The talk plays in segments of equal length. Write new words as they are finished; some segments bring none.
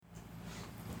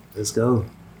Let's go.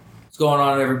 What's going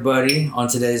on, everybody? On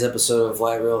today's episode of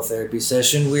Light Rail Therapy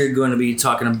Session, we're going to be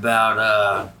talking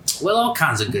about, all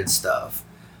kinds of good stuff.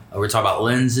 We're talking about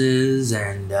lenses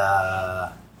and, you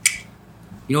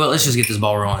know what? Let's just get this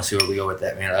ball rolling and see where we go with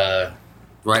that, man.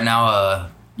 Right now,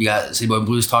 you got City Boy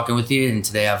Blues talking with you, and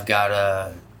today I've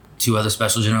got two other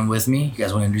special gentlemen with me. You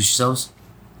guys want to introduce yourselves?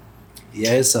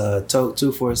 Yeah, it's Tote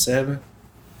 247.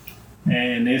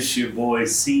 And it's your boy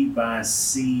C by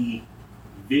C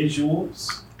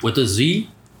Visuals. With a Z?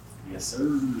 Yes,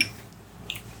 sir.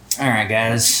 All right,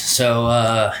 guys. So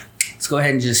let's go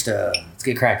ahead and just let's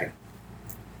get cracking.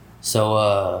 So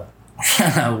last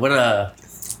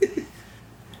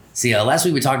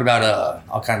week we talked about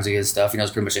all kinds of good stuff. You know,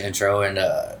 it's pretty much an intro, and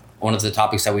one of the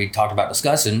topics that we talked about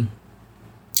discussing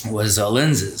was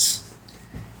lenses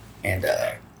and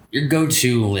your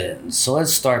go-to lens. So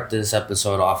let's start this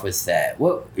episode off with that.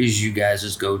 What is you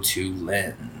guys' go-to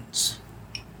lens?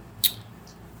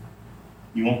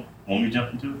 You want me to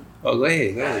jump into it? Oh, go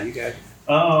ahead. You got it.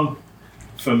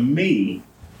 For me,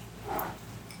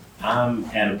 I'm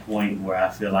at a point where I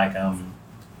feel like I'm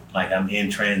in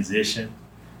transition.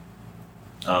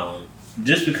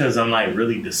 Just because I'm like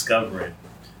really discovering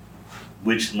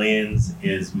which lens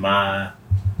is my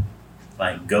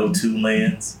like go-to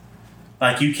lens.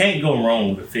 Like, you can't go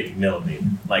wrong with a 50 millimeter.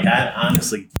 Like, I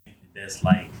honestly think that's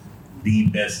like the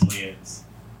best lens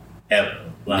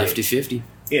ever. Like, Nifty 50.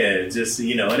 yeah, just,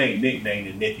 you know, it ain't nicknamed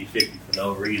a Nifty 50 for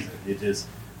no reason. It just,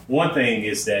 one thing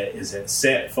is that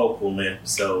set focal length.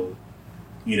 So,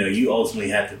 you know, you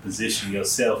ultimately have to position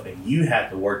yourself and you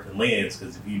have to work the lens,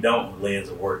 because if you don't, the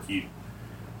lens will work you.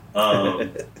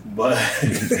 But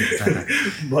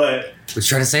What you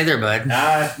trying to say there, bud?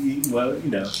 you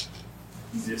know,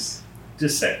 you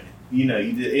just saying, you know,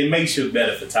 it makes you a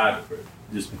better photographer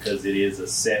just because it is a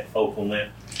set focal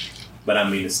length. But I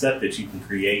mean, the stuff that you can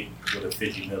create with a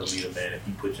 50 millimeter, man, if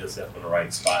you put yourself in the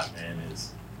right spot, man,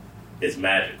 is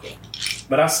magical.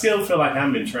 But I still feel like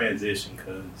I'm in transition,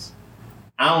 because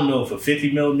I don't know if a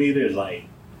 50 millimeter is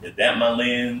that my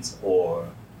lens, or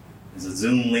is a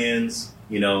zoom lens,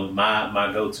 you know,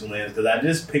 my go-to lens. Because I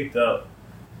just picked up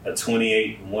a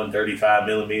 28 135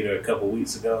 millimeter a couple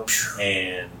weeks ago,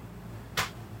 and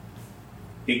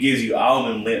it gives you all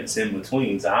them lengths in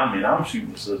between. So I mean, I'm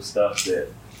shooting some stuff that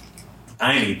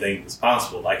I didn't even think was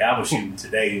possible. Like, I was shooting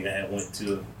today, and I went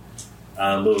to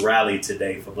a little rally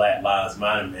today for Black Lives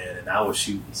Matter, man, and I was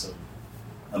shooting some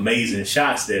amazing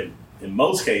shots that in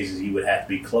most cases you would have to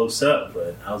be close up,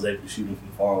 but I was able to shoot them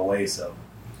from far away. So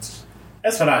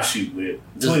that's what I shoot with,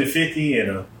 20-50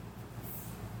 and a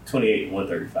 28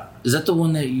 135. Is that the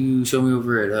one that you showed me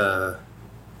over at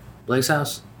Blake's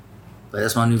house? Like,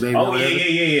 that's my new baby. Oh,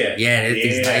 yeah. Yeah,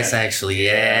 it's nice, actually.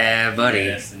 Yeah, buddy.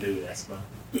 Yeah, that's my.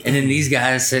 And then these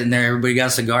guys sitting there, everybody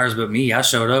got cigars but me. I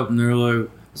showed up and they're like,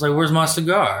 I was like, where's my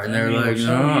cigar? And they're like,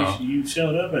 no. You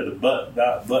showed up at the butt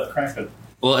cracker.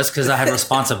 Well, it's because I had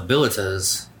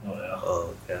responsibilities. Oh, yeah.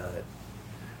 Oh, God.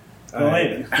 Go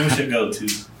ahead. What's your go-to?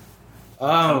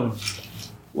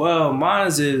 Well, mine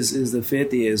is the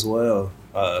 50 as well,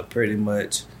 pretty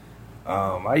much.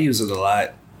 I use it a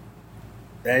lot.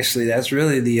 Actually, that's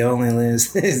really the only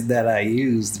lens that I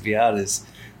use, to be honest.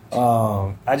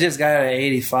 I just got an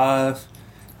 85.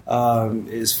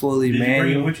 It's fully manual. Did you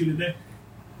bring it with you today?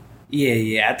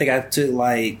 Yeah. I think I took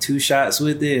like 2 shots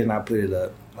with it and I put it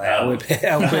up. Like, I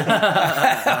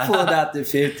pulled out the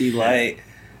 50, like,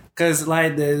 cause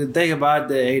like the thing about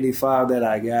the 85 that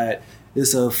I got,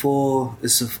 it's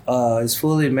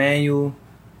fully manual,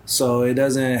 so it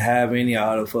doesn't have any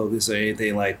autofocus or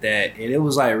anything like that. And it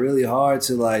was like really hard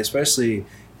to, like, especially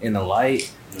in the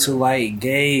light, to like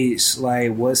gauge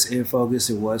like what's in focus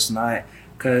and what's not.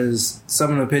 Cause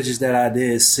some of the pictures that I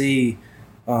did see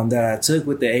that I took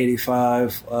with the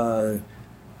 85,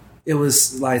 it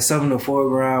was like some of the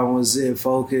foreground was in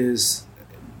focus,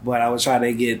 but I was trying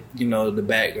to get, you know, the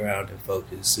background in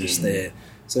focus instead.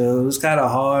 So it was kind of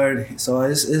hard. So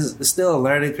it's still a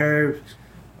learning curve.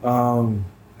 Like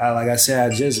I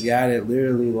said, I just got it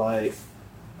literally like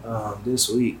this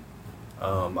week,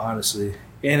 honestly.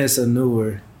 And it's a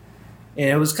newer. And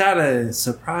it was kind of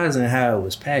surprising how it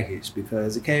was packaged,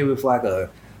 because it came with like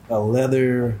a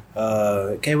leather,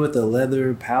 it came with a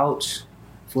leather pouch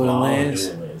for the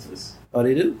lens. Oh,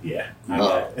 they do? Yeah.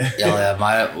 My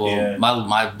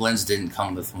lens didn't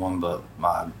come with one, but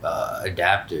my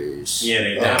adapters. Yeah,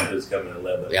 the adapters come in a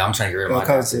leather. Yeah, I'm trying to get rid of my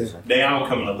adapters. They all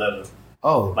come in a leather.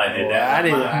 Oh, like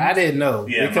I didn't know,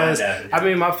 because I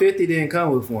mean, my 50 didn't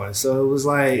come with one, so it was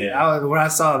like when I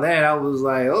saw that, I was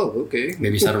like, oh, okay.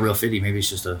 Maybe it's not a real 50. Maybe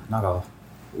it's just a knockoff.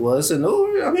 Well, it's a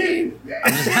newer. I mean,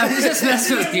 I'm just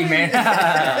messing with you, man.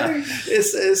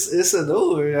 it's a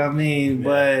newer. I mean,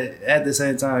 but at the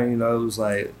same time, you know, it was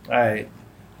like, all right.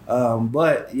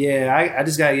 But yeah, I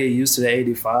just gotta get used to the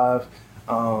 85.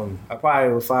 I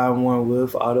probably would find one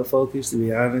with autofocus, to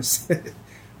be honest.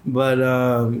 But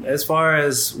as far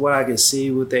as what I can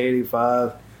see with the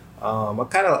 85,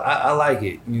 I like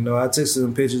it. You know, I took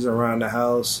some pictures around the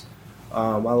house.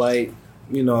 I like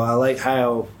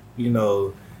how, you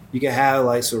know, you can have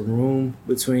like some room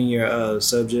between your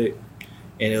subject,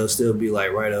 and it'll still be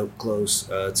like right up close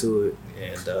to it.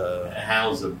 And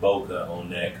how's the bokeh on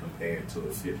that compared to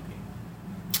a 50?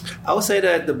 I would say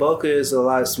that the bokeh is a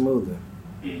lot smoother.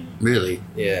 Really?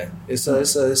 Yeah, it's a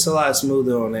lot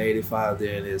smoother on the 85 than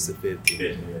it is the 50.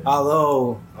 Yeah.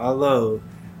 Although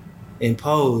in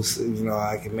post, you know,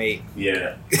 I can make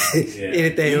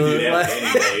anything look like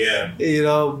anyway, you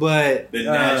know, but the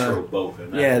natural bokeh.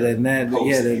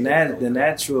 The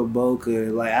natural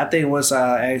bokeh. Like, I think once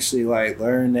I actually like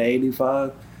learn the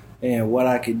 85 and what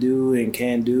I can do and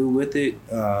can do with it,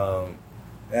 I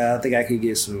think I could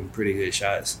get some pretty good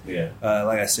shots. Yeah.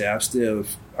 Like I said,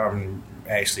 I'm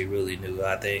actually really new.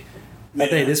 I think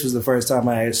this was the first time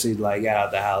I actually like got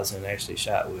out the house and actually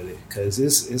shot with it, because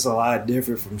it's a lot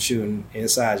different from shooting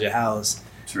inside your house.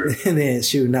 True. And then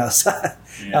shooting outside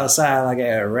like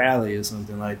at a rally or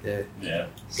something like that. Yeah.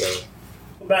 So,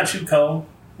 what about you, Cole?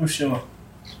 What's your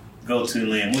go-to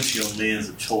lens? What's your lens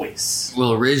of choice?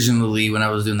 Well, originally when I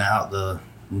was doing the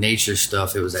nature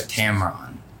stuff, it was at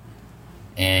Tamron,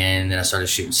 and then I started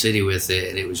shooting city with it,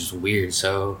 and it was just weird.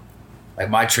 So, like,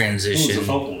 my transition. What was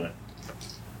the focal length?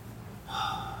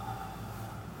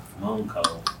 Long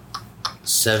Cole.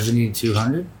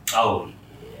 7200. Oh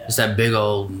yeah. It's that big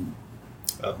old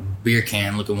beer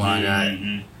can looking one I got.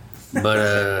 Mm-hmm.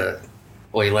 But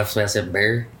you left I said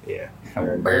bear. yeah.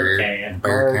 Bear can.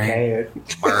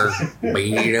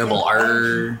 Beatable.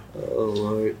 Oh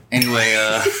Lord.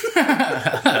 Anyway,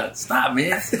 stop,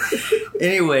 man.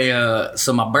 Anyway,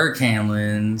 so my Burkham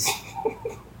lens,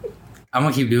 I'm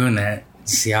gonna keep doing that.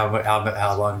 See how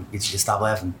long it gets you to stop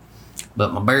laughing.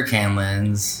 But my Burkham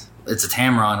lens, it's a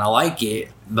Tamron. I like it,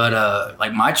 but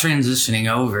like my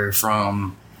transitioning over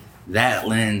from that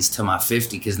lens to my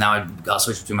 50, because now I got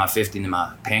switched between my 50 and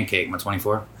my Pancake, my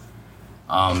 24.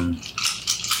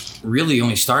 Really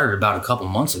only started about a couple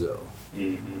months ago.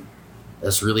 Mm-hmm.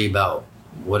 That's really about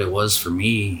what it was for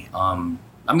me. I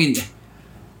mean,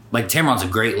 like, Tamron's a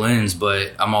great lens,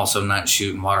 but I'm also not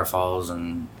shooting waterfalls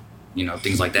and, you know,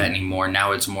 things like that anymore.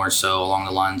 Now it's more so along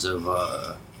the lines of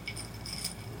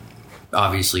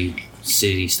obviously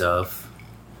city stuff.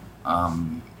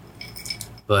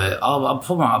 But I'll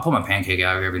pull my Pancake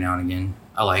out every now and again.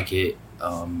 I like it.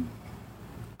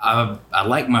 I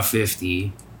like my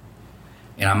 50,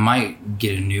 and I might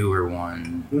get a newer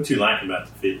one. What you like about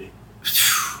the 50?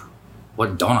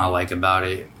 What don't I like about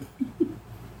it?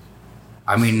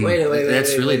 I mean,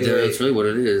 that's really what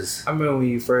it is. I remember when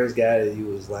you first got it, you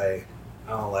was like,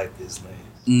 I don't like this lens.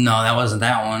 No, that wasn't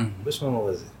that one. Which one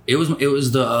was it? It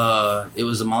was the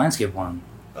my landscape one.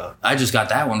 Oh. I just got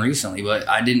that one recently, but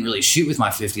I didn't really shoot with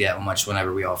my 50 that much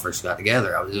whenever we all first got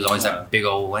together. It was always that big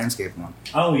old landscape one.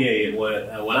 Oh yeah.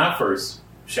 When I first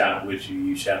shot with you,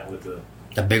 you shot with the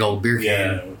big old beer can.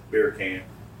 Yeah, beer can.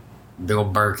 Big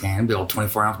old beer can, big old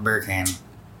 24-ounce beer can.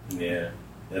 Yeah,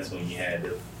 that's when you had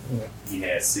you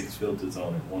had 6 filters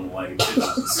on it, one white.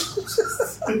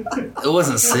 It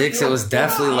wasn't 6, it was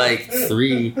definitely like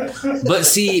 3.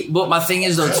 But my thing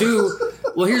is though too,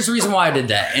 well, here's the reason why I did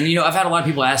that. And you know, I've had a lot of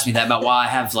people ask me that about why I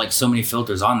have like so many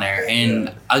filters on there,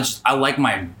 and I like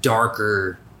my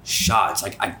darker shots.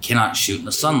 Like, I cannot shoot in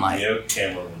the sunlight. Your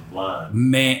camera was blind.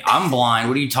 Man, I'm blind.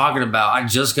 What are you talking about? I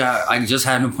just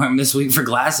had an appointment this week for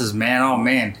glasses, man. Oh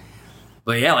man.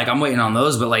 But yeah, like, I'm waiting on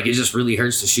those, but like, it just really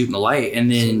hurts to shoot in the light.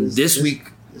 And then this week,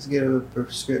 let's get a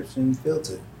prescription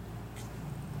filter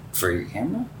for your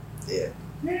camera. Yeah.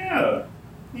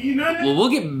 You know that? Well,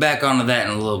 we'll get back onto that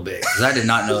in a little bit, because I did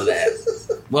not know that.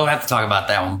 We'll have to talk about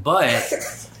that one. But,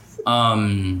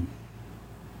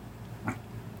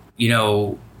 you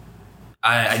know,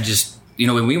 I just, you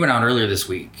know, when we went out earlier this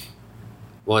week,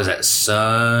 what was that,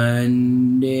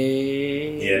 Sunday?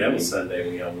 Yeah, that was Sunday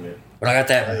when y'all went. When I got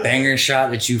that banger shot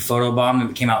that you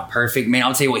photobombed, it came out perfect. Man,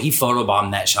 I'll tell you what, he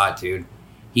photobombed that shot, dude.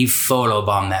 He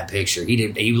photobombed that picture. He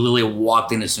literally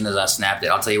walked in as soon as I snapped it.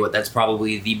 I'll tell you what, that's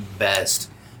probably the best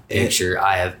picture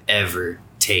I have ever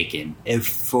taken. If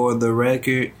for the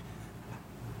record,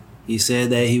 he said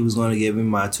that he was going to give me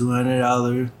my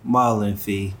 $200 modeling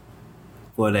fee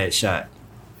for that shot.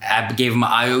 I gave him an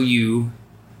IOU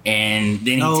And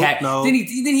then No. then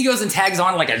he goes and tags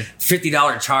on like a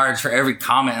 $50 charge for every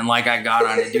comment and like I got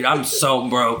on it, dude. I'm so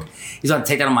broke. He's gonna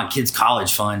take that on my kids'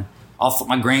 college fund,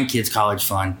 my grandkids' college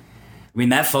fund. I mean,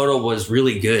 that photo was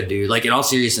really good, dude. Like, in all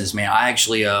seriousness, man, I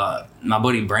actually, my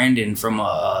buddy Brandon from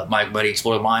my buddy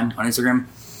Explorer Mind on Instagram,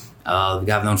 the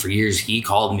guy I've known for years, he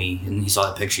called me and he saw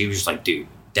that picture. He was just like, dude,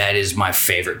 that is my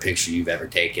favorite picture you've ever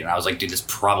taken. And I was like, dude, that's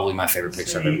probably my favorite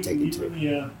picture I've ever taken, too.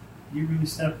 You really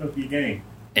stepped up your game.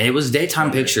 And it was a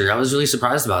daytime picture. I was really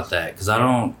surprised about that because I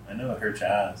know it hurt your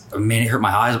eyes. Man, it hurt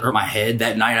my eyes, it hurt my head.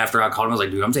 That night after I called him, I was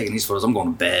like, dude, I'm taking these photos. I'm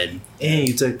going to bed. And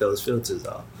you took those filters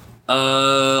off.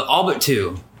 All but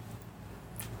two.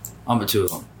 All but two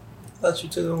of them. I thought you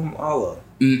took them all off.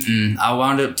 I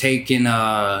wound up taking 2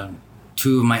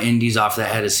 of my indies off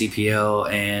that had a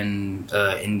CPL and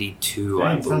Indy 2.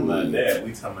 I ain't talking about that.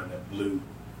 We talking about that blue.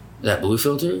 That blue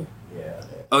filter? Yeah.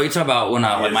 Oh, you're talking about when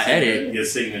I like my edit? Your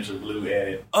signature blue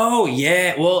edit. Oh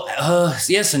yeah. Well,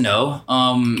 yes and no.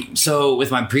 So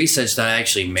with my presets that I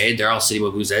actually made, they're all City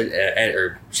Boy Blues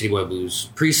or City Boy Blues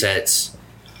presets.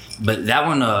 But that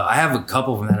one, I have a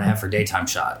couple of them that I have for daytime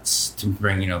shots to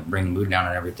bring the mood down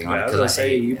and everything. Yeah, I was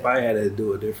say you probably had to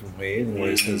do a different way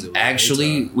anyways. Because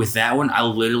actually, with that one, I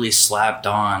literally slapped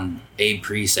on a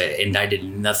preset and I did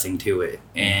nothing to it.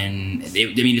 And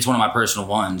it's one of my personal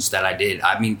ones that I did.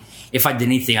 I mean, if I did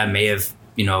anything, I may have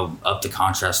upped the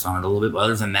contrast on it a little bit. But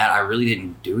other than that, I really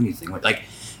didn't do anything with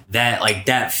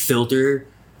that filter.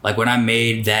 Like when I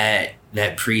made that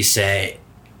preset,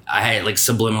 I had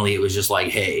subliminally, it was just like,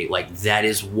 hey, that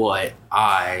is what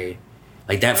that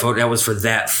photo, that was for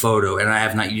that photo, and I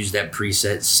have not used that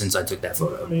preset since I took that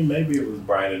photo. I mean, maybe it was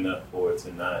bright enough for it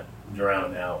to not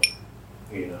drown out,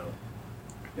 the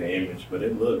image, but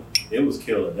it was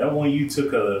killer. That one you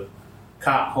took a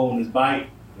cop holding his bike,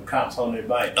 the cops holding their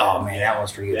bike. Oh man, that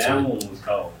one's pretty good too. That one was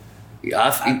cold. Yeah,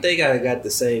 I think I got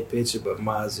the same picture, but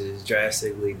mine is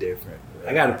drastically different.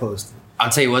 I gotta post it. I'll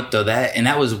tell you what though,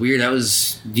 that was weird. That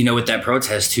was with that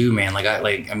protest too, man.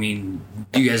 I mean,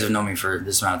 you guys have known me for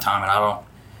this amount of time, and I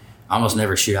almost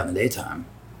never shoot out in the daytime.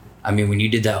 I mean, when you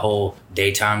did that whole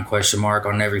daytime question mark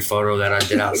on every photo that I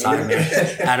did outside,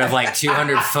 man, out of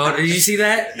 200 photos, did you see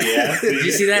that? Yeah. Did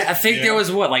you see that? I think there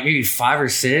was maybe 5 or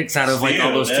 6 out of all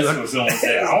those 200.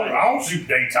 I don't shoot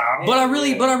daytime. But I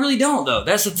really don't though.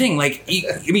 That's the thing.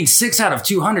 6 out of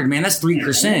 200, man. That's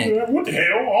 3%. What the hell?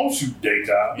 I don't shoot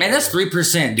daytime. Man, that's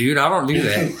 3%, dude. I don't do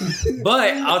that.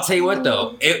 But I'll tell you what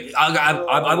though.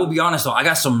 I will be honest though. I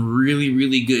got some really,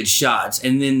 really good shots.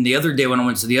 And then the other day when I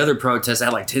went to the other protest,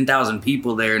 I had 10,000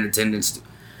 people there in attendance.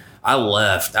 I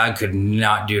left. I could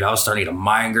not, dude. I was starting to get a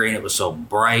migraine. It was so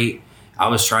bright. I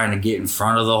was trying to get in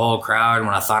front of the whole crowd. And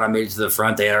when I thought I made it to the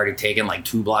front, they had already taken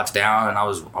 2 blocks down. And I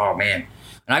was, oh man.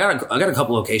 And I got a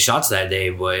couple okay shots that day,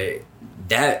 but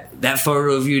that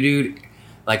photo of you, dude,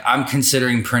 I'm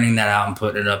considering printing that out and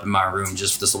putting it up in my room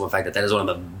just for the simple fact that is one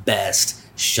of the best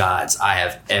shots I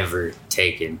have ever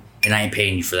taken. And I ain't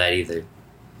paying you for that either.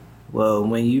 Well,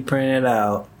 when you print it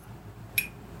out,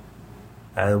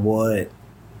 I want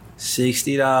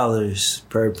 $60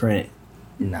 per print.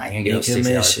 Nah, you ain't get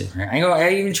 $60 a print. I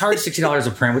ain't even charge $60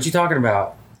 a print. What you talking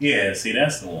about? Yeah, see,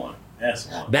 that's the one. That's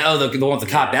the one. The one with the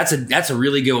cop. That's a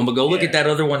really good one. But go look at that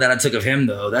other one that I took of him,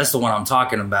 though. That's the one I'm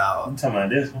talking about. I'm talking about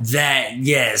this one.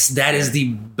 That is the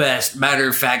best. Matter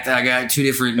of fact, I got 2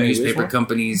 different newspaper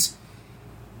companies.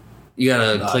 You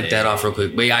gotta click that off real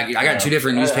quick. But yeah, I got 2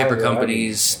 different newspaper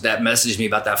companies that messaged me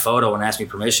about that photo and asked me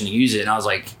permission to use it. And I was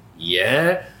like,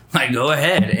 yeah, go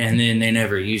ahead. And then they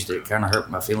never used it. Kind of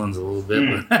hurt my feelings a little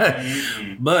bit.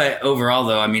 But overall,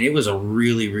 though, I mean, it was a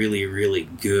really, really, really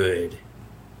good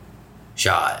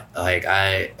shot.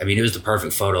 I mean, it was the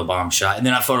perfect photobomb shot. And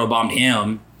then I photobombed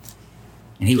him,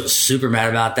 and he was super mad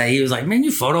about that. He was like, man,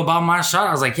 you photobombed my shot.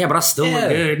 I was like, yeah, but I still look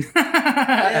good.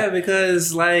 Yeah,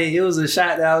 because it was a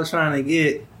shot that I was trying to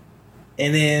get,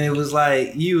 and then it was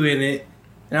you in it.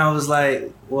 And I was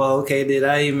like, well, okay, did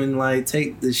I even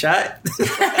take the shot? And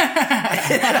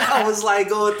I was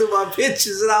going through my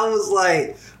pictures and I was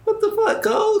like, what the fuck,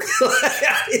 Cole?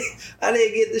 I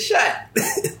didn't get the shot.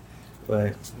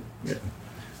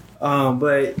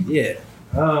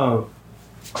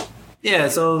 Yeah,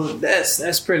 so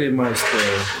that's pretty much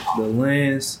the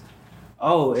lens.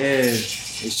 Oh, and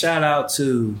shout out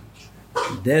to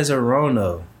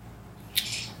Deserono.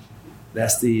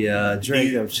 That's the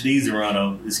drink of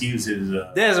Deserono. Excuse his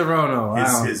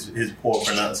Deserono. His poor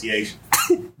pronunciation.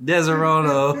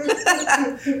 Deserono.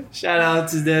 Shout out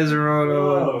to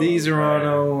Deserono.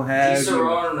 Deserono has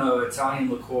Deserono Italian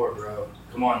liqueur, bro.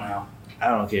 Come on now. I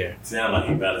don't care. Sound like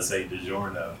you about to say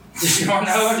DiGiorno.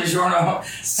 DiGiorno.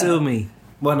 Sue me.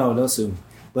 Well, no, don't sue me.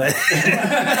 But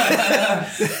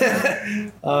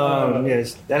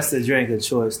yes, that's the drink of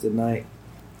choice tonight.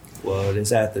 Well,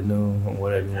 this afternoon or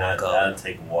whatever you want to call I'll it.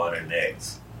 take water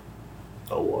next.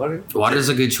 Oh, water? Water's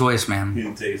a good choice, man.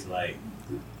 It tastes like.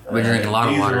 We're drinking a lot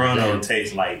of water. Disaronno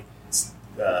tastes like.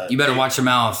 You better watch your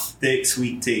mouth. Thick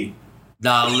sweet tea.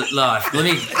 Nah, look, let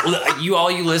me, all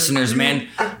you listeners, man.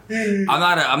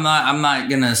 I'm not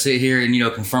gonna sit here and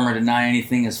confirm or deny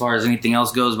anything as far as anything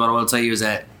else goes. But what I'll tell you is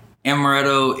that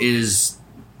amaretto is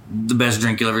the best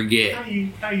drink you'll ever get.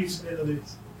 How you spell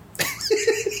this?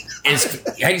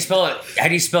 How do you spell it? How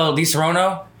do you spell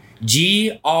Disaronno?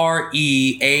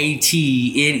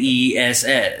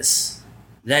 Greatness.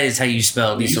 That is how you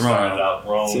spell You started Disaronno. out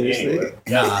wrong Seriously? anyway.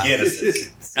 Nah.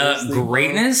 Genesis.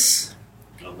 Greatness.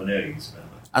 Whatever you spell it.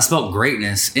 I spelled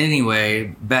greatness.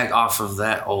 Anyway, back off of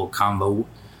that old combo.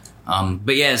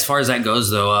 But yeah, as far as that goes,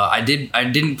 though, I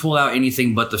didn't pull out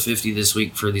anything but the 50 this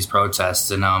week for these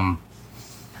protests, and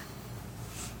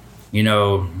getting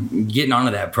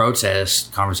onto that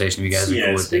protest conversation, if you guys are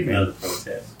cool with it, speaking man. of the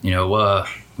protest.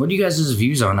 What are you guys'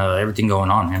 views on everything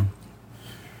going on, man?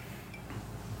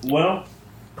 Well,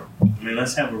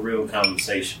 let's have a real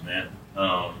conversation, man.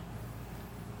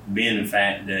 Being the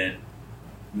fact that,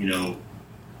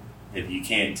 if you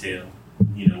can't tell,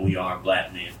 we are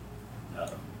black men.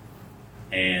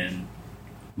 And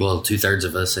Well, 2/3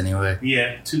 of us, anyway.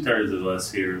 yeah, 2/3 of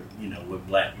us here, we're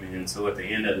black men. So at the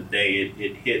end of the day,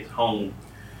 it hits home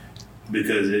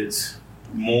because it's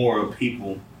more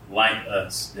people like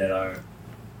us that are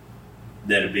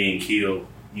being killed,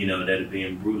 that are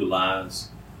being brutalized,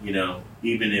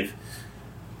 even if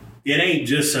it ain't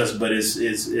just us, but it's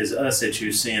us that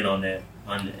you're seeing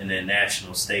in that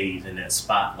national stage, in that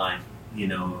spotlight,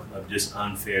 of just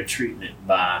unfair treatment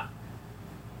by,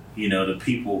 the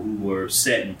people who were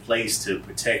set in place to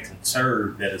protect and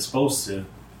serve, that are supposed to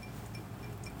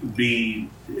be,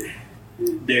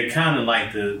 they're kind of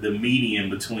like the median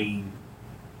between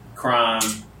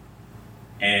crime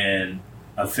and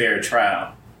a fair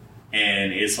trial.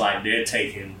 And it's like they're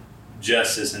taking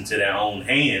justice into their own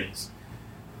hands.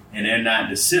 And they're not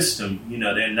the system,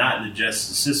 they're not the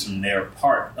justice system. They're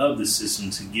part of the system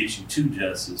to get you to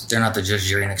justice. They're not the judge,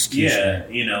 jury, and executioner.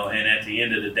 Yeah, and at the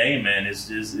end of the day, man, it's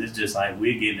just like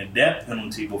we're getting a death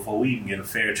penalty before we even get a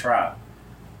fair trial.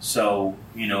 So,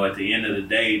 at the end of the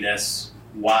day, that's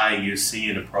why you're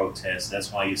seeing a protest. That's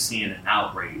why you're seeing an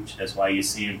outrage. That's why you're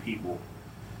seeing people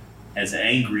as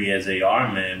angry as they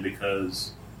are, man,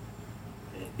 because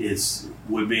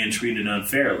we're being treated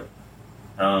unfairly.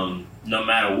 No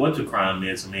matter what the crime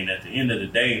is, at the end of the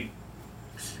day,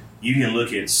 you can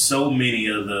look at so many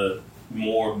of the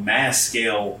more mass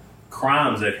scale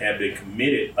crimes that have been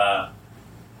committed by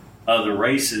other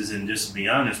races, and just to be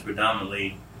honest,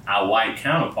 predominantly our white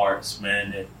counterparts, man,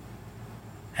 that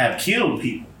have killed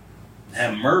people,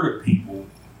 have murdered people,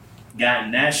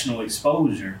 gotten national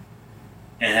exposure,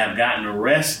 and have gotten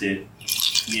arrested,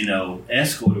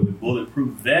 escorted with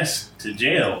bulletproof vests to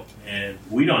jail, and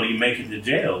we don't even make it to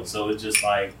jail. So it's just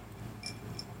like,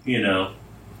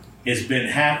 it's been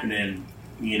happening,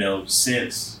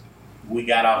 since we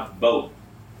got off the boat.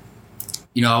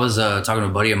 I was talking to a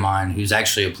buddy of mine who's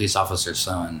actually a police officer's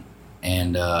son,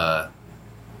 and the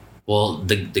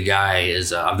guy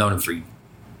is I've known him for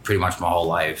pretty much my whole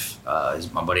life.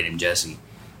 He's my buddy named Jesse,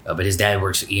 but his dad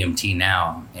works at EMT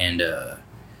now, and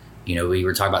we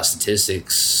were talking about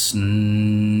statistics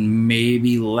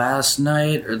maybe last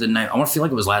night or the night. I want to feel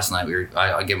like it was last night.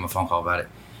 I gave him a phone call about it,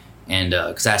 and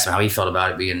because I asked him how he felt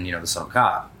about it being the son of a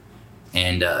cop,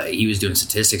 and he was doing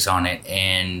statistics on it,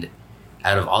 and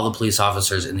out of all the police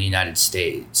officers in the United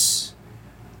States,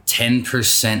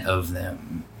 10% of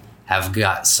them have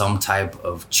got some type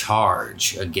of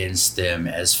charge against them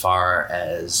as far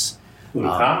as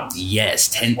yes,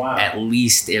 10. Wow. At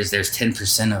least there's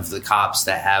 10% of the cops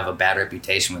that have a bad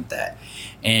reputation with that,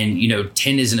 and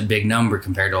 10 isn't a big number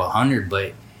compared to 100,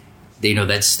 but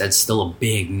that's still a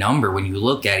big number when you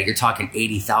look at it. You're talking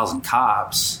 80,000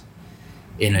 cops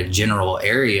in a general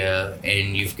area,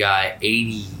 and you've got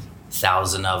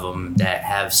 80,000 of them that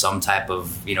have some type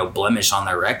of blemish on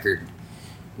their record,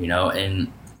 and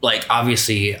like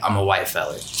obviously I'm a white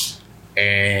fella.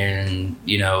 And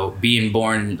being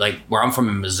born like where I'm from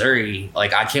in Missouri,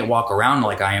 like I can't walk around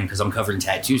like I am because I'm covered in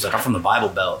tattoos. Like I'm from the Bible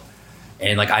Belt,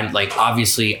 and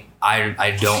obviously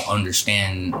I don't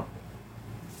understand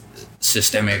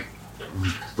systemic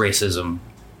racism,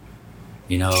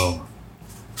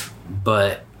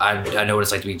 but I know what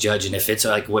it's like to be judged. And if it's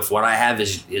like with what I have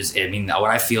is what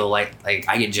I feel like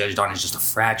I get judged on is just a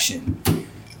fraction,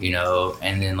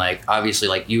 and then like obviously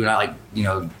like you and I, like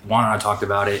Juan and I talked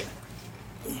about it.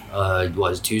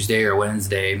 was Tuesday or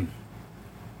Wednesday.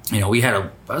 You know,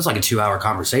 it was like a 2-hour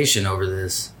conversation over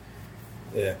this.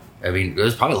 Yeah. I mean, it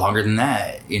was probably longer than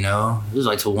that, you know. It was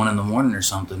like till 1 a.m. or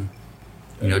something.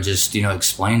 You know, just, you know,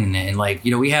 explaining it. And like,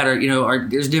 you know, we had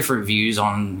there's different views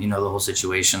on, you know, the whole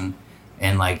situation.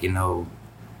 And like, you know,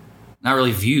 not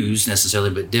really views necessarily,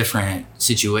 but different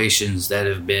situations that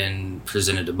have been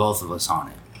presented to both of us on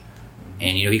it.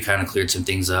 And, you know, he kind of cleared some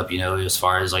things up, you know, as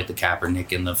far as like the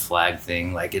Kaepernick and the flag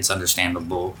thing. Like, it's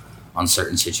understandable on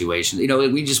certain situations. You know,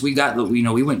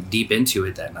 we went deep into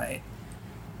it that night.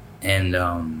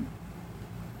 And,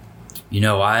 you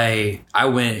know, I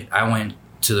went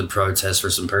to the protest for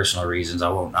some personal reasons I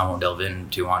won't delve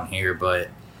into on here, but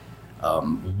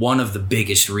one of the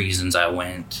biggest reasons I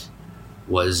went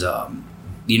was,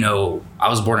 you know, I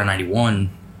was born in 91,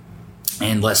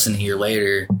 and less than a year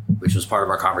later, which was part of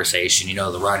our conversation, you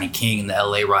know, the Rodney King and the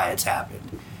LA riots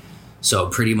happened. So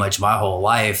pretty much my whole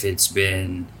life, it's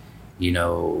been, you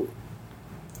know,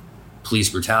 police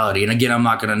brutality. And again, I'm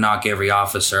not going to knock every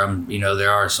officer. You know,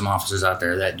 there are some officers out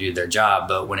there that do their job,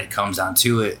 but when it comes down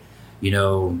to it, you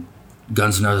know,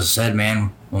 Guns N' Roses said,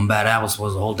 man, one bad apple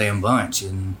spoils the whole damn bunch.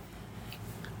 And,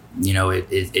 you know,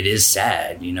 it is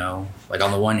sad, you know. Like,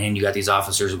 on the one hand, you got these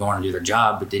officers who are going to do their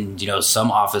job, but then, you know,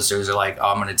 some officers are like,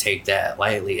 oh, I'm going to take that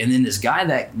lightly. And then this guy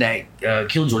that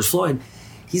killed George Floyd,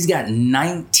 he's got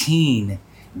 19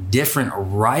 different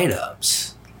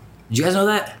write-ups. Did you guys know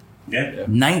that? Yeah.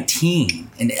 19.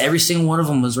 And every single one of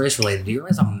them was race-related. Do you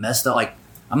realize how messed up, like,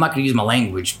 I'm not going to use my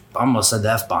language. I almost said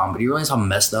the F-bomb, but do you realize how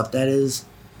messed up that is?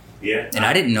 Yeah. And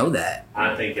I didn't know that.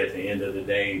 I think at the end of the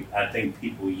day, I think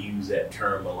people use that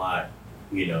term a lot,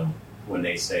 you know, when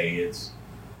they say it's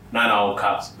not all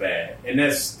cops bad. And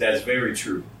that's very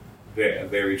true. Very,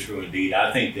 very true indeed.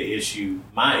 I think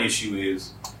my issue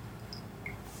is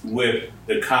with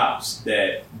the cops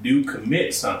that do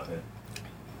commit something.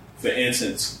 For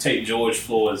instance, take George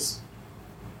Floyd's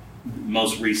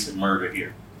most recent murder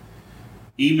here.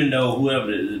 Even though whoever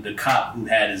the cop who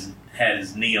had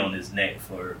his knee on his neck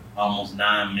for almost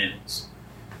 9 minutes,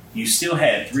 you still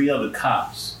had 3 other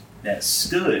cops that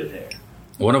stood there.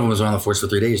 One of them was on the force for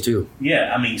 3 days, too.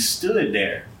 Yeah, I mean, stood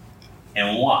there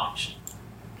and watched.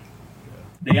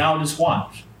 They all just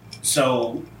watched.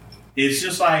 So it's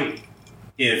just like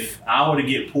if I were to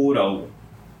get pulled over,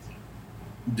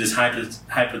 just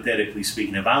hypothetically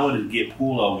speaking, if I were to get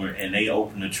pulled over and they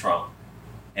open the trunk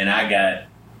and I got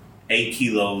 8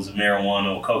 kilos of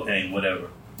marijuana or cocaine, whatever,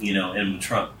 you know, in the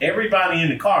trunk, everybody in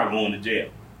the car going to jail.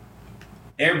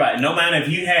 Everybody, no matter if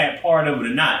you had part of it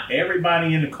or not,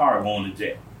 everybody in the car going to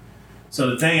jail.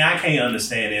 So the thing I can't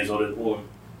understand is, or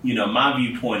you know, my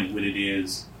viewpoint with it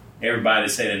is, everybody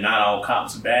say that not all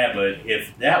cops are bad, but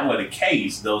if that were the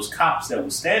case, those cops that were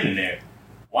standing there,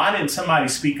 why didn't somebody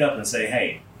speak up and say,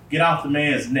 hey, get off the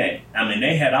man's neck? I mean,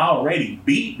 they had already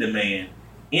beat the man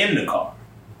in the car.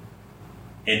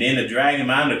 And then to drag him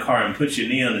out of the car and put your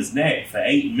knee on his neck for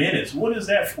 8 minutes, what is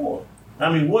that for?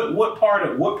 I mean, what part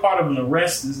of an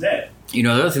arrest is that? You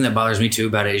know, the other thing that bothers me too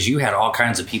about it is you had all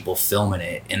kinds of people filming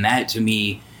it, and that to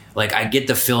me, like, I get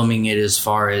the filming it as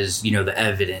far as, you know, the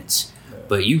evidence,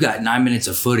 but you got 9 minutes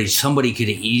of footage. Somebody could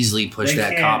have easily pushed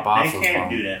that cop off of him. They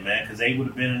can't do that, man, because they would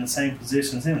have been in the same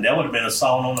position as him. That would have been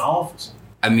assault on the officer.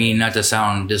 I mean, not to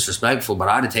sound disrespectful, but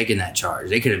I'd have taken that charge.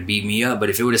 They could have beat me up,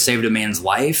 but if it would have saved a man's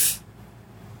life,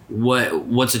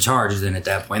 what's a charge then at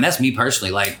that point? And that's me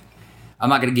personally. Like, I'm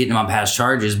not going to get into my past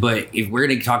charges, but if we're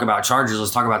going to talk about charges,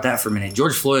 let's talk about that for a minute.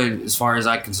 George Floyd, as far as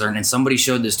I'm concerned, and somebody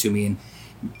showed this to me, and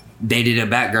they did a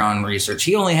background research.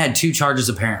 He only had 2 charges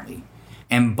apparently,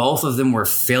 and both of them were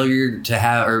failure to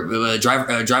have or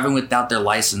driving without their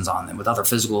license on them, without their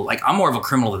physical. Like, I'm more of a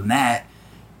criminal than that.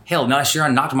 Hell, last year I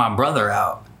knocked my brother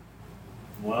out.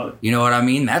 Well, you know what I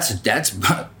mean? That's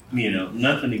you know,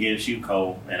 nothing against you,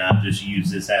 Cole, and I'll just use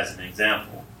this as an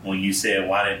example. When you said,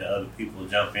 why didn't the other people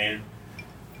jump in?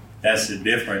 That's the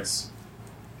difference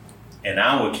in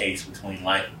our case between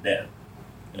life and death.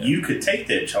 Yeah. You could take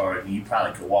that charge and you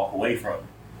probably could walk away from it.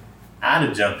 I'd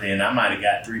have jumped in. I might have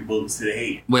got 3 bullets to the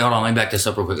head. Wait, hold on. Let me back this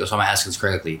up real quick so I'm asking this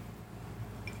correctly.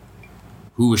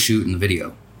 Who was shooting the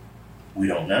video? We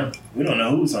don't know. We don't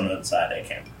know who was on the other side of that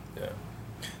camera. Yeah.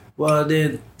 Well,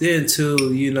 then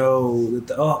too, you know,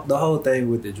 the whole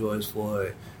thing with the George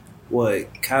Floyd,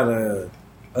 what kind of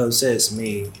upsets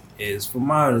me is, from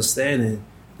my understanding,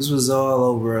 this was all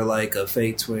over like a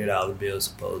fake $20 bill,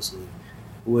 supposedly,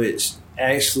 which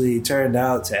actually turned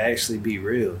out to actually be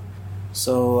real.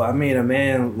 So, I mean, a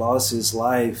man lost his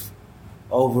life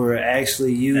over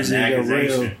actually using a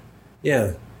real...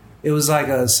 Yeah. It was like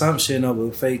an assumption of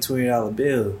a fake $20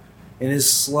 bill. And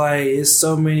it's like it's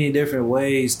so many different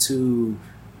ways to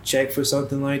check for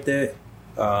something like that.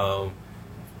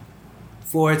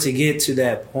 For it to get to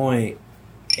that point,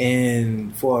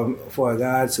 and for a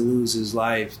guy to lose his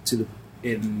life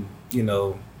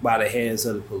by the hands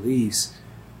of the police,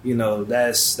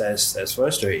 that's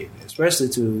frustrating, especially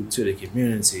to the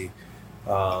community.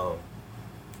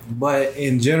 But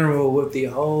in general, with the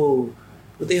whole,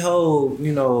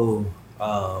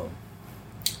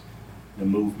 the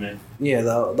movement. Yeah,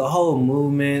 the whole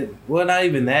movement. Well, not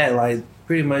even that. Like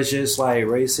pretty much just like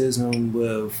racism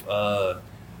with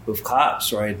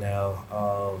cops right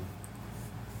now.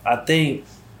 I think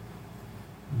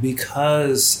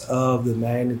because of the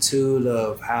magnitude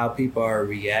of how people are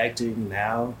reacting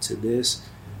now to this,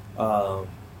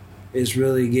 it's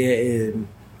really getting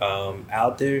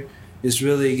out there. It's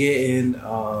really getting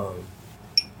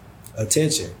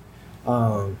attention.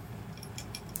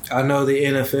 I know the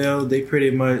NFL, they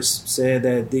pretty much said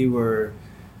that they were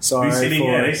sorry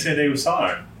they said they were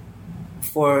sorry.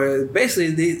 For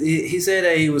basically, he said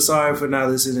that he was sorry for not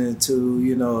listening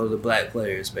to, the black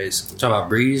players, basically. Talk about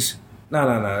Breeze? No.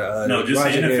 No, just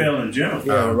Roger the NFL in general.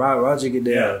 Yeah, Roger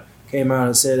Goodell came out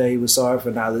and said that he was sorry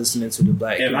for not listening to the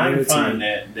black community. I didn't find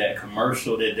that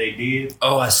commercial that they did.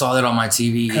 Oh, I saw that on my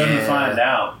TV. Couldn't find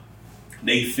out.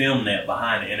 They filmed that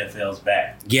behind the NFL's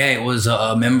back. Yeah, it was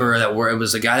a member that it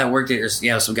was a guy that worked at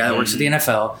some guy that works at the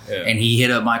NFL, and he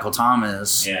hit up Michael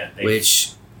Thomas. Yeah,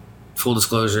 which, full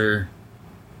disclosure,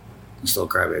 he's still a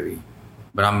crybaby,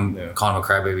 but I'm calling him a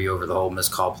crybaby over the whole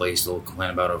missed call play he still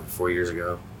complained about over 4 years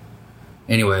ago.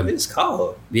 Anyway, missed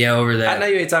call. Yeah, over that. I know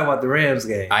you ain't talking about the Rams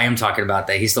game. I am talking about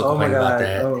that. He's still complaining about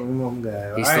that. Oh my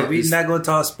God! All right, we're not going to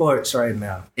talk sports right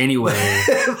now. Anyway,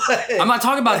 I'm not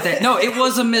talking about that. No, it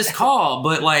was a missed call,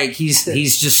 but like he's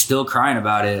just still crying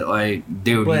about it. Like,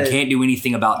 dude, you can't do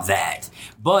anything about that.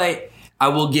 But I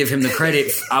will give him the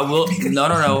credit. I will.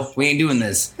 No. We ain't doing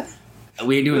this.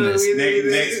 We ain't doing this.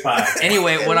 Next podcast.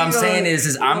 Anyway, what I'm saying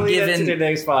is I'm giving to the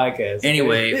next podcast.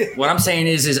 Anyway, what I'm saying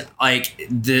is like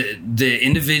the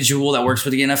individual that works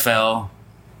for the NFL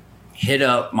hit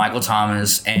up Michael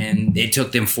Thomas, and it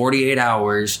took them 48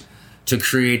 hours to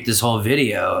create this whole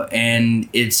video, and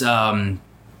it's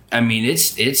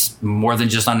it's more than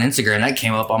just on Instagram. That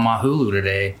came up on my Hulu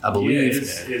today, I believe.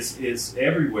 Yeah, it's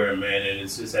everywhere, man, and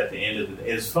it's just at the end of the day.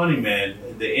 It's funny, man.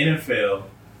 The NFL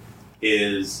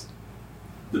is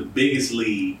the biggest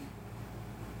league.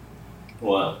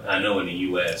 Well, I know in the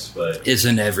U.S., but it's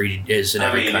in every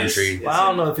country. I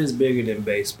don't know if it's bigger than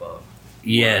baseball.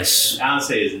 Yes, I'll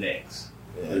say it's next.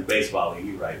 Baseball league,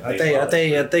 you're right. I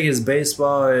think it's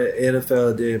baseball,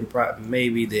 NFL, then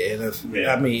maybe the NFL.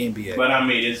 Yeah. I mean NBA. But I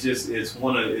mean, it's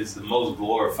the most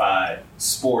glorified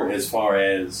sport as far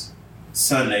as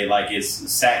Sunday, like it's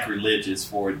sacrilegious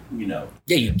for Yeah,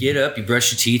 you get up, you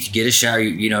brush your teeth, you get a shower,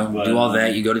 you do all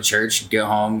that. You go to church, you get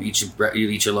home, you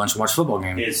eat your lunch, and watch a football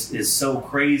game. It's so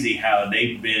crazy how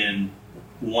they've been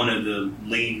one of the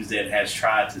leagues that has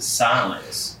tried to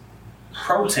silence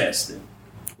protesting.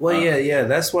 Well, yeah,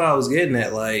 that's what I was getting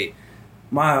at. Like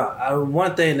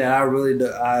one thing that I really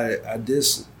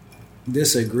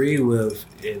disagree with,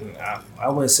 and I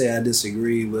wouldn't say I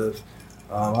disagree with.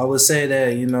 I would say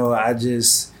that,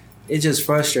 it just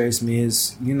frustrates me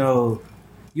is, you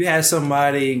had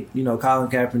somebody, Colin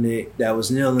Kaepernick, that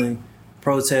was kneeling,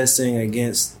 protesting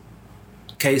against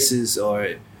cases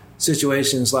or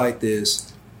situations like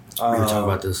this. We were talking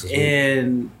about this as well.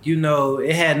 And,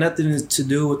 it had nothing to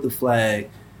do with the flag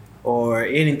or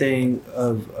anything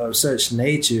of such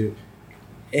nature.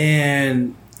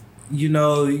 And, you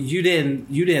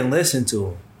didn't listen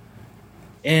to him.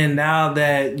 And now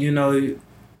that,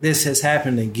 this has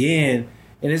happened again,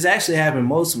 and it's actually happened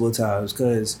multiple times,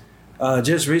 because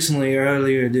just recently,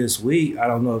 earlier this week, I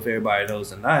don't know if everybody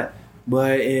knows or not,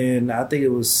 but I think it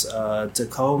was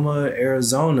Tacoma,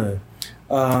 Arizona.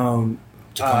 Tacoma,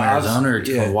 Arizona or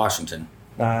Tacoma, Washington?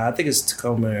 I think it's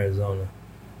Tacoma, Arizona.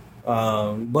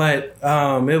 But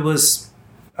it was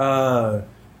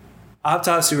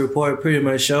autopsy report pretty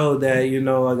much showed that,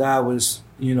 a guy was,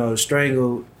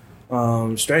 strangled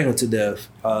to death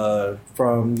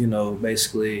from,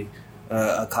 basically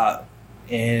a cop.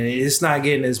 And it's not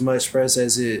getting as much press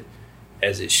as it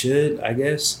should, I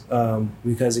guess,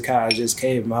 because it kind of just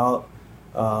came out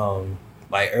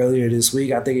like earlier this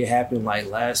week. I think it happened like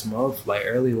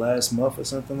early last month or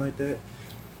something like that.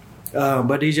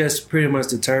 But he just pretty much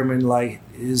determined like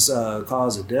his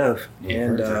cause of death.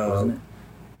 And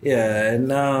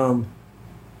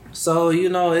so,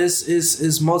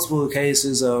 it's multiple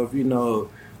cases of,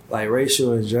 like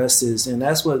racial injustice, and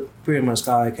that's what pretty much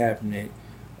Colin Kaepernick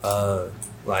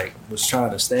was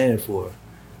trying to stand for.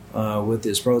 with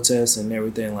this protest and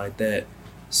everything like that.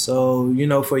 So,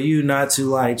 for you not to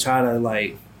like try to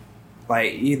like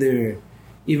either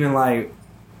even like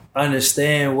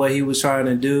understand what he was trying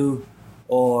to do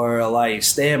or like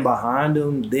stand behind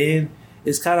him, then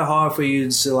it's kind of hard for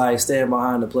you to like stand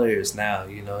behind the players now,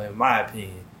 in my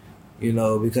opinion,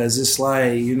 because it's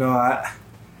like,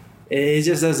 it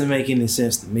just doesn't make any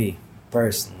sense to me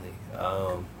personally.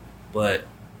 But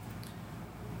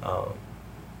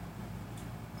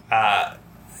I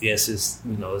guess it's,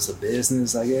 it's a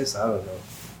business, I guess. I don't know.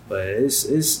 But it's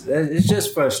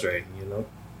just frustrating,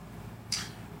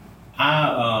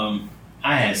 I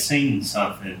had seen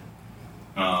something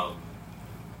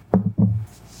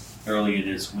earlier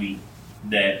this week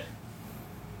that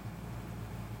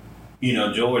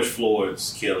George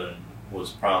Floyd's killing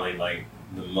was probably like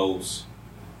the most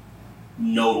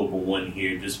notable one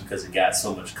here, just because it got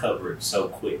so much coverage so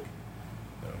quick.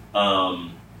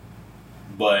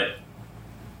 But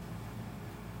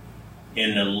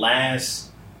in the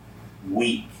last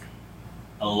week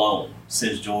alone,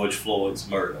 since George Floyd's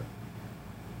murder,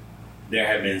 there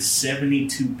have been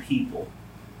 72 people,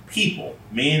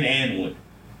 men and women,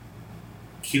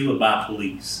 killed by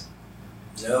police.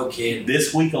 No kidding.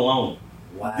 This week alone.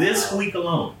 Wow. This week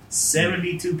alone,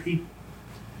 72 people.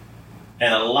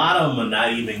 And a lot of them are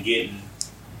not even getting,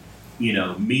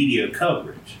 media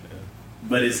coverage.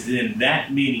 But it's been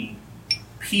that many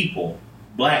people,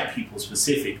 black people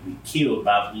specifically, killed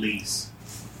by police.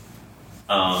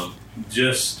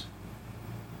 This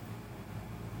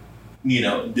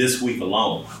week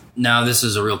alone. Now, this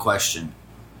is a real question.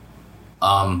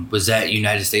 Was that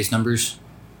United States numbers?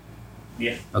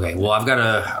 Yeah. Okay. Well, I've got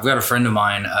a friend of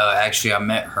mine. Actually, I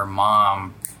met her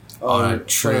mom on a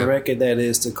trip. For the record, that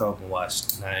is Tacoma,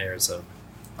 Washington, not Arizona.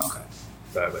 Okay.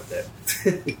 Sorry about that.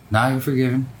 Now you're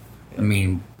forgiven. I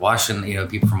mean, Washington.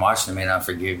 People from Washington may not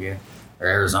forgive you, or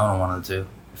Arizona, one of the two,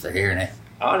 if they're hearing it.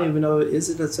 I don't even know. Is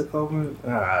it a Tacoma?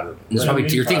 I don't know.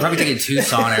 You're probably thinking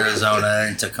Tucson, Arizona,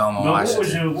 and Tacoma,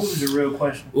 Washington. What was your real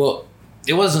question? Well,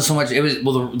 it wasn't so much. It was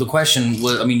the question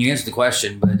was. I mean, you answered the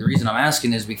question, but the reason I'm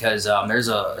asking is because there's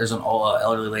an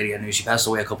elderly lady I knew. She passed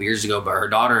away a couple years ago, but her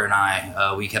daughter and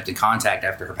I we kept in contact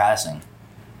after her passing,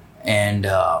 and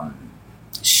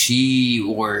she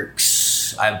works.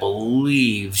 I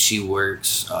believe she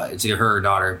works. It's either her or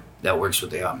daughter that works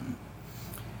with the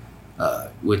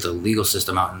legal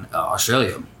system out in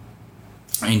Australia.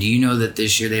 And do you know that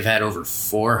this year they've had over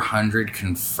 400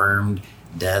 confirmed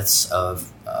deaths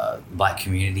of black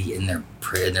community in their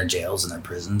jails and their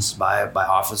prisons by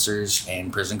officers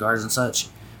and prison guards and such?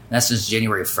 And that's since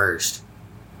January 1st.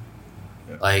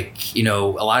 Yeah. Like, a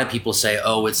lot of people say,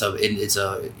 "Oh,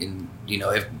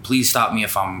 please stop me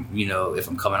if I'm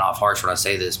coming off harsh when I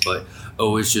say this, but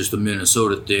it's just a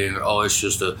Minnesota thing, or it's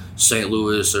just a St.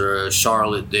 Louis or a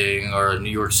Charlotte thing or a New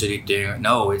York City thing."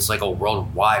 No, it's like a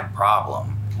worldwide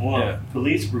problem. Well,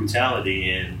 police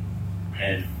brutality and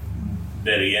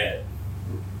better yet,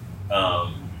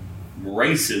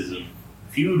 racism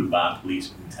fueled by police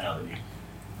brutality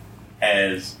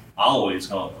has always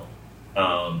gone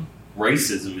on.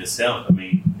 Racism itself,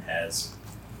 has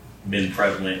been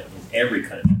prevalent in every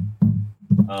country.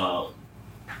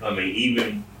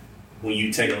 Even when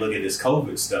you take a look at this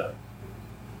COVID stuff,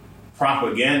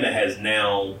 propaganda has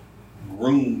now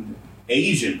groomed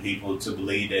Asian people to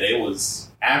believe that it was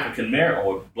African American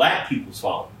or black people's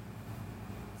fault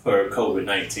for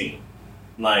COVID-19.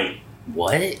 Like,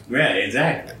 what? Yeah,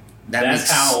 exactly. That's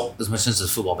how as much sense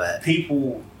as football bat.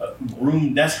 People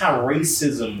groom. That's how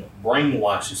racism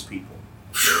brainwashes people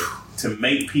to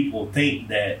make people think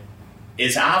that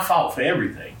it's our fault for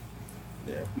everything.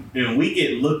 Yeah. And we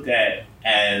get looked at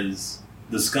as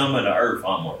the scum of the earth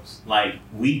almost. Like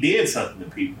we did something to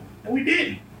people, and we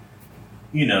didn't.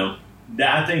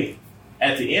 I think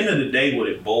at the end of the day, what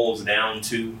it boils down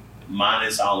to,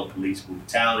 minus all the police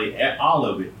brutality, all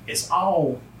of it, it's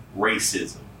all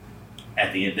racism.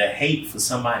 At the end, the hate for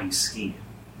somebody's skin.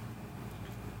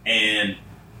 And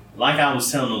like I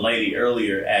was telling the lady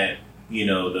earlier at,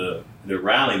 the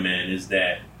rally, man, is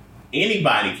that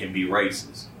anybody can be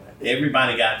racist.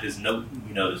 Everybody got this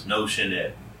this notion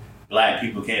that black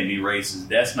people can't be racist.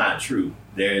 That's not true.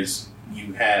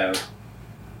 You have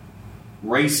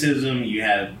racism, you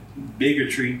have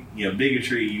bigotry, you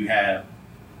have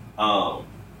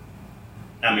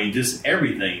just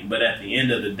everything. But at the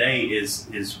end of the day, is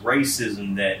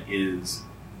racism that is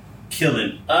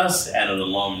killing us at an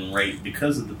alarming rate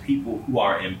because of the people who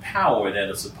are in power that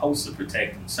are supposed to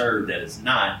protect and serve that is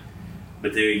not.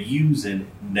 But they're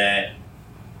using that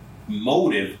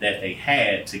motive that they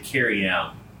had to carry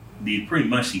out pretty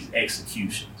much these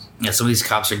executions. Yeah, some of these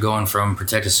cops are going from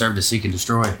protect to serve to seek and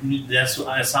destroy. That's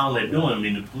all they're doing. I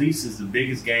mean, the police is the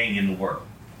biggest gang in the world.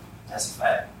 That's a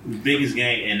fact. The biggest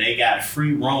gang, and they got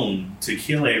free roam to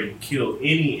kill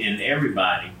any and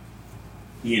everybody,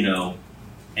 you know,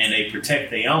 and they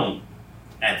protect their own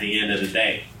at the end of the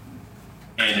day.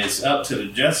 And it's up to the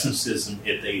justice system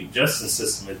if they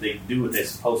do what they're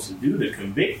supposed to do to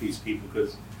convict these people,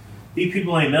 because these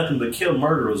people ain't nothing but kill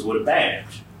murderers with a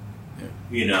badge,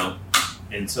 you know.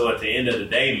 And so at the end of the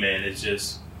day, man, it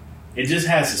just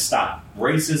has to stop.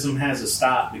 Racism has to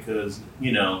stop because,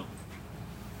 you know,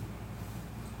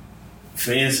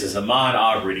 for instance, Ahmaud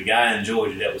Arbery, the guy in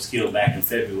Georgia that was killed back in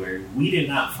February, we did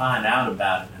not find out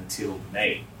about it until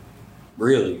May.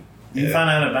 Really? We found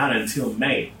out about it until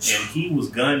May. And he was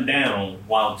gunned down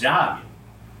while jogging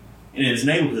in his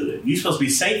neighborhood. You're supposed to be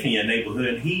safe in your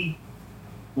neighborhood. He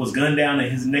was gunned down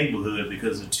in his neighborhood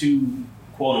because of two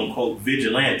quote-unquote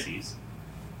vigilantes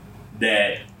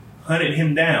that hunted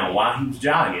him down while he was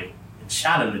jogging and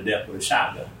shot him to death with a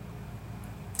shotgun.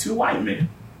 Two white men.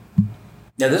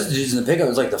 Yeah, this dude's in the pickup. It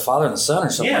was like the father and the son or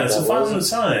something. Yeah, like it's that, the father and the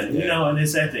wasn't son. You know, and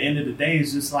it's at the end of the day,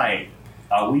 it's just like,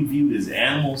 are we viewed as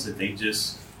animals that they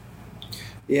just...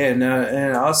 Yeah, no,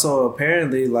 and also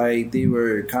apparently, like, they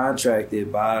were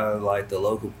contracted by, like, the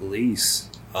local police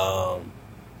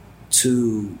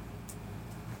to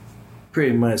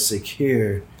pretty much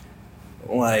secure,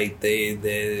 like,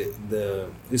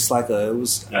 it's like it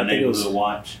was... A neighborhood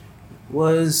watch.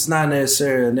 Well, it's not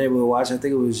necessarily a neighborhood watch. I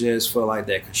think it was just for, like,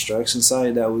 that construction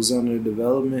site that was under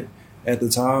development at the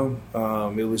time.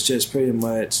 It was just pretty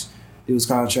much... It was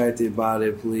contracted by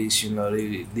the police, you know.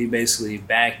 They basically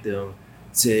backed them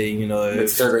to, you know... Like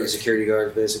third-rate security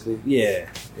guards, basically. Yeah.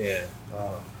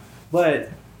 But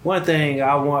one thing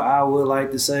I would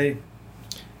like to say,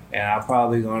 and I'm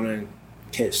probably going to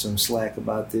catch some slack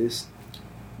about this,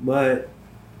 but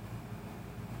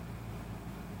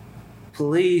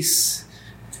police,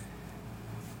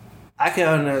 I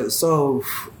can... So,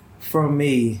 for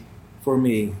me,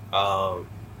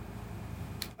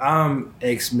 I'm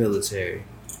ex-military,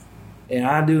 and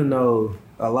I do know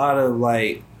a lot of,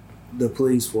 like, the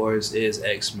police force is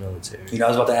ex-military. You know, I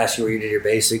was about to ask you where you did your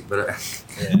basic, but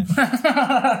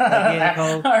I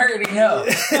already know.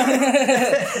 It's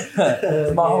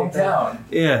my hometown.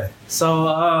 Yeah. So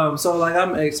like,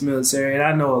 I'm ex-military, and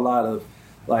I know a lot of,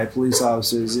 like, police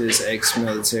officers is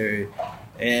ex-military,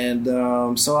 and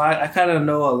so I kind of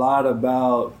know a lot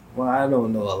about. Well, I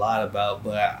don't know a lot about,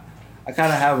 but I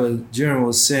kind of have a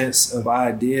general sense of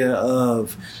idea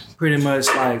of pretty much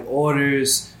like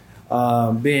orders.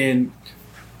 Being,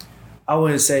 I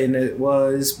wouldn't say that, well,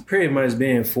 it's pretty much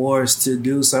being forced to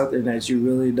do something that you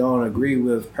really don't agree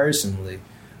with personally,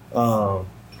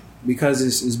 because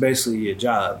it's basically your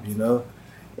job, you know.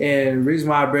 And the reason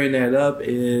why I bring that up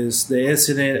is the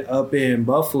incident up in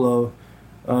Buffalo,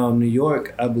 New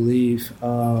York, I believe,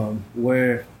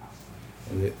 where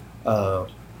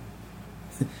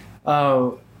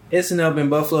incident up in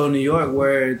Buffalo, New York,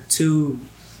 where two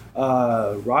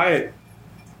riot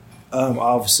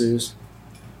officers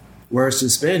were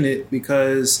suspended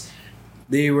because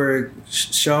they were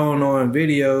shown on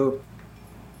video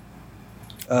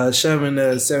shoving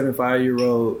a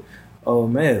 75-year-old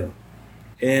old male.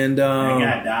 And the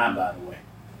guy died, by the way.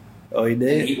 Oh, he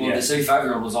did? The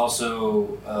 75-year-old was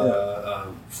also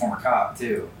a former cop,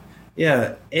 too.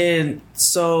 Yeah, and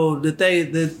so the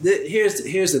thing, here's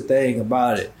the thing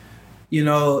about it, you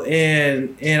know,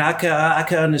 and I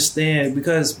can understand,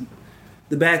 because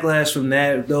the backlash from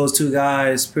those two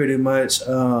guys pretty much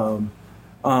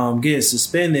getting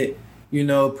suspended, you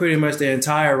know, pretty much the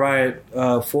entire riot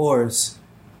force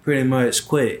pretty much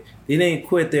quit. They didn't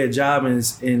quit their job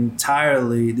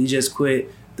entirely. They just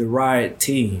quit the riot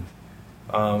team.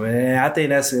 And I think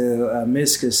that's a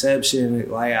misconception.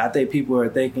 Like, I think people are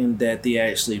thinking that they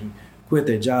actually quit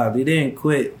their job. They didn't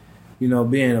quit, you know,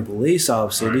 being a police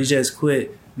officer. Right. They just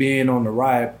quit being on the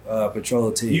riot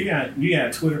patrol team. You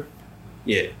got Twitter?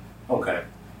 Yeah. Okay.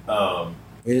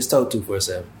 It's Tote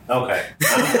 247. Okay.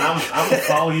 I'm gonna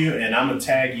follow you, and I'm gonna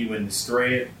tag you in this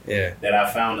thread that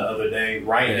I found the other day.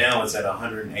 Right now, it's at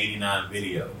 189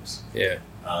 videos. Yeah.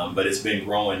 But it's been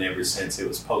growing ever since it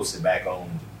was posted back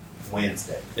on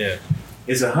Wednesday. Yeah.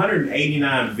 It's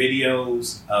 189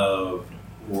 videos of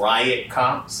riot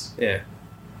cops. Yeah.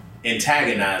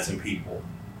 Antagonizing people.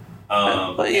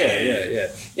 But yeah.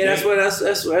 That's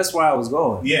where I was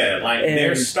going. Yeah, like,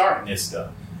 they're starting this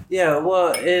stuff. Yeah,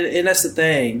 well, and that's the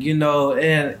thing, you know,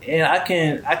 and I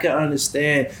can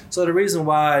understand. So the reason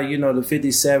why, you know, the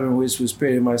 57, which was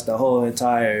pretty much the whole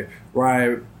entire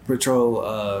riot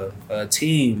patrol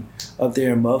team up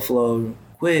there in Buffalo,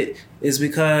 quit is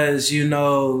because, you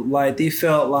know, like they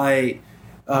felt like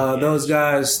those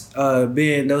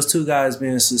two guys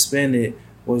being suspended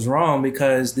was wrong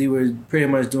because they were pretty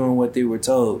much doing what they were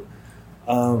told.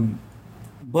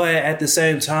 But at the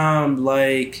same time,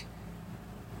 like,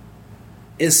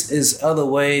 it's other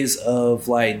ways of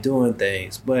like doing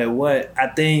things. But what I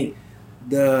think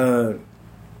where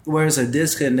it's a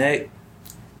disconnect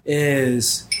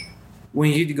is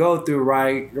when you go through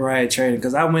riot training,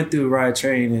 because I went through riot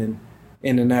training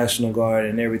in the National Guard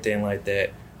and everything like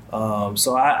that.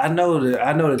 So I know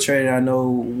the training. I know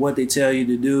what they tell you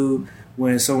to do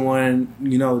when someone,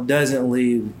 you know, doesn't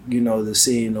leave, you know, the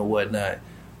scene or whatnot.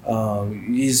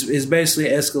 It's basically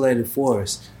escalated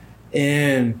force,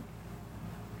 and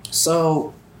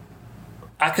so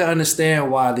I can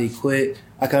understand why they quit.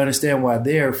 I can understand why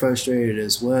they're frustrated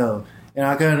as well. And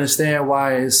I can understand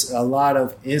why it's a lot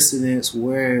of incidents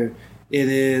where it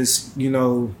is, you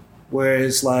know, where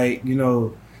it's like, you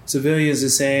know, civilians are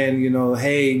saying, you know,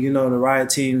 hey, you know, the riot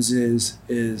teams is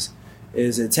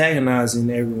antagonizing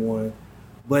everyone,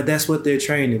 but that's what they're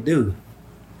trained to do.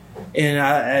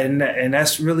 And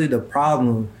that's really the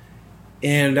problem.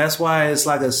 And that's why it's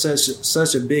like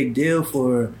such a big deal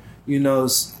for, you know,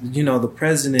 the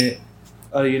president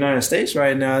of the United States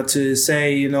right now to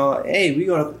say, you know, hey, we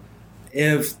gonna,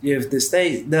 if the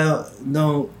state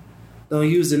don't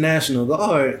use the National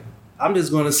Guard, I'm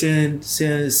just gonna send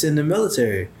the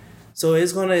military. So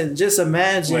it's gonna, just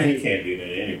imagine. Well, he can't do that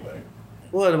anyway.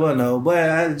 Well, no,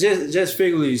 but just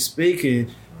figuratively speaking,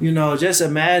 you know, just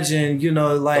imagine, you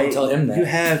know, like, don't tell him that.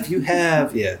 you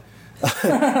have yeah.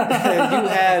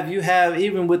 you have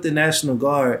even with the National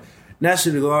Guard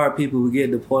people will get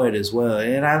deployed as well.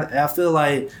 And I feel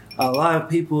like a lot of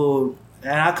people,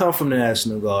 and I come from the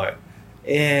National Guard,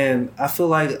 and I feel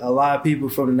like a lot of people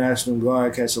from the National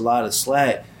Guard catch a lot of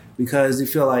slack because they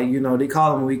feel like, you know, they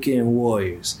call them weekend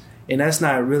warriors. And that's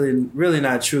not really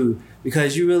not true,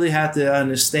 because you really have to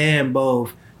understand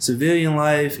both civilian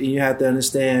life and you have to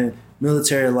understand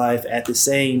military life at the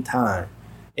same time.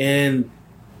 And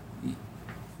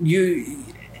you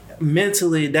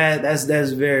mentally, that's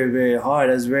very, very hard.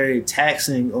 That's very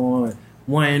taxing on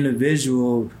one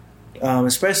individual,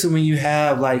 especially when you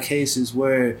have like cases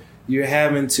where you're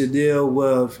having to deal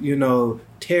with, you know,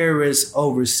 terrorists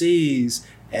overseas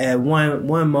at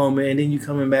one moment, and then you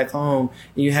coming back home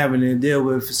and you're having to deal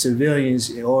with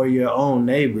civilians or your own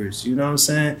neighbors. You know what I'm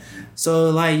saying? So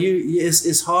like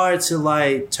it's hard to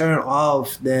like turn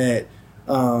off that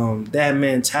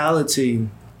mentality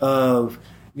of,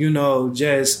 you know,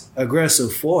 just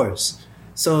aggressive force.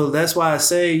 So that's why I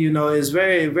say, you know, it's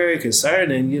very, very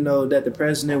concerning, you know, that the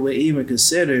president would even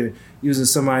consider using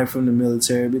somebody from the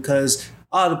military, because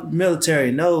all the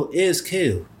military know is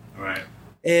kill. Right.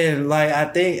 And like I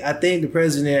think the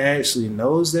president actually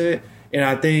knows that, and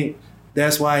I think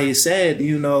that's why he said,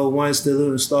 you know, once the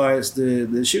looting starts,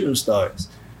 the shooting starts.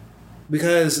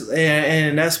 Because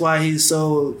and that's why he's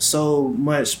so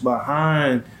much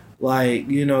behind, like,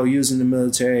 you know, using the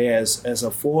military as a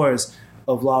force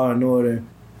of law and order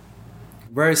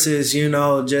versus, you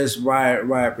know, just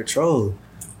riot patrol.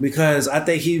 Because I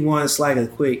think he wants like a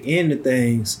quick end to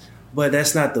things, but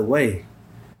that's not the way.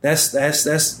 That's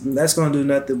gonna do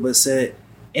nothing but set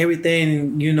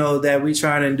everything, you know, that we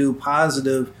trying to do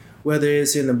positive, whether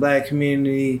it's in the Black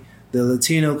community, the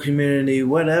Latino community,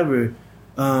 whatever.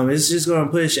 It's just gonna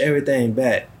push everything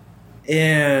back.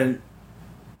 And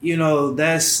you know,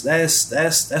 that's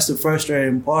the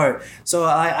frustrating part. So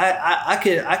I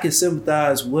can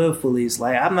sympathize with police.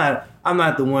 Like I'm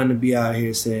not the one to be out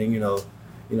here saying, you know,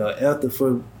 F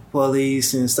the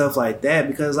police and stuff like that,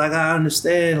 because like I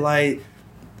understand, like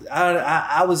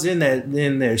I was in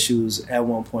their shoes at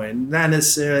one point, not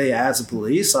necessarily as a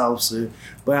police officer,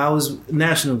 but I was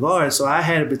National Guard, so I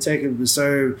had to protect and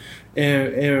preserve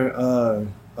I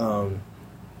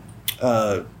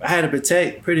had to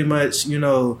protect pretty much, you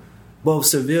know, both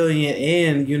civilian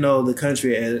and, you know, the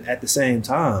country at the same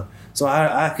time. So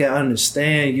I can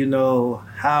understand, you know,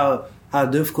 how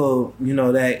difficult, you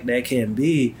know, that can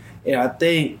be. And I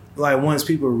think like once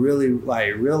people really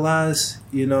like realize,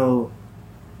 you know,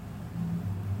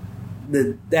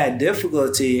 that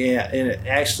difficulty and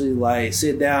actually like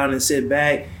sit down and sit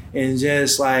back and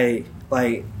just like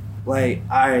you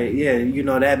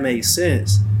know, that makes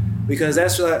sense, because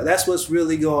that's what's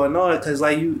really going on. Because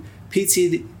like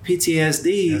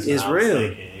PTSD is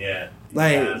real. Yeah.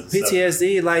 Like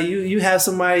PTSD, like you have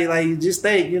somebody, like you just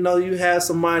think, you know, you have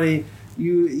somebody,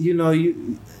 you know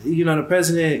the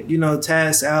president, you know,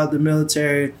 tasks out the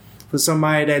military for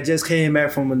somebody that just came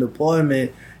back from a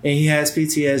deployment and he has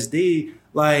PTSD.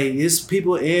 Like it's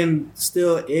people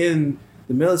still in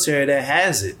the military that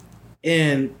has it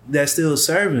and that's still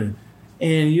serving.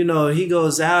 And, you know, he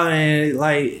goes out and,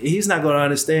 like, he's not going to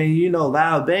understand, you know,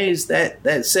 loud bangs,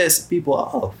 that sets people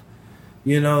off,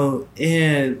 you know.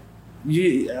 And,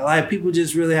 people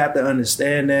just really have to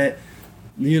understand that,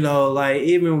 you know, like,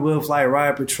 even with, like,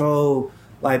 riot patrol,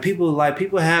 people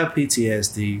have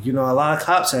PTSD. You know, a lot of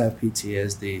cops have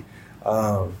PTSD.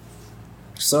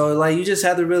 So, like, you just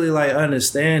have to really, like,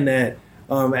 understand that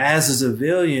as a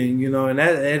civilian, you know, and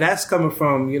that's coming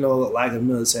from, you know, like a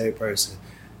military person.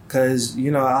 Because,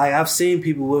 you know, I've seen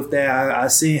people with that.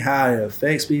 I've seen how it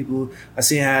affects people. I've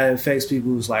seen how it affects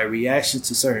people's, like, reaction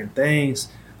to certain things.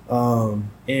 I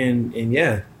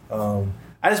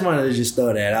just wanted to just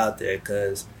throw that out there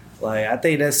because, like, I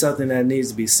think that's something that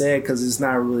needs to be said because it's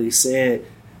not really said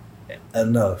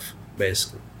enough,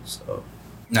 basically. So,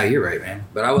 no, you're right, man.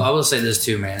 But I will say this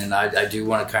too, man, and I do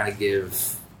want to kind of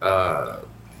give,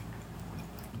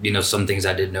 you know, some things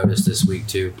I did notice this week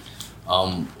too.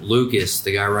 Lucas,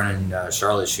 the guy running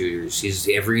Charlotte Shooters, he's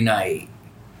every night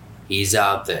he's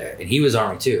out there, and he was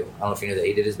Army too. I don't know if you knew that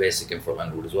he did his basic in Fort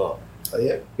Leonard Wood as well. Oh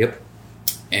yeah. Yep.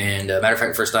 And matter of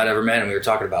fact, first night I ever met him, we were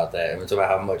talking about that, and we were talking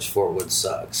about how much Fort Wood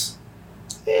sucks.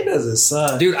 It doesn't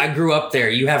suck, dude. I grew up there.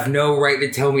 You have no right to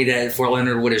tell me that Fort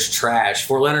Leonard Wood is trash.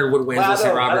 Fort Leonard Wood, Waynesville,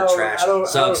 St. Robert, trash.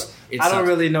 Sucks. I don't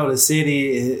really know the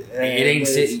city. It ain't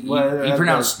city. You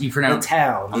pronounce the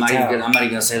town. I'm not even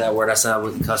gonna say that word. I said I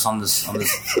wouldn't cuss on this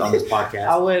podcast.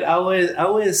 I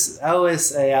would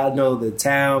say I know the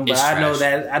town, but I know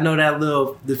that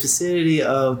the vicinity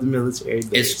of the military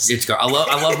base. It's I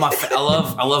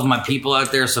love my people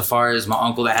out there. So far as my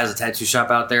uncle that has a tattoo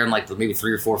shop out there, and like maybe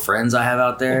 3 or 4 friends I have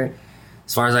out there.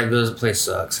 As far as that goes, the place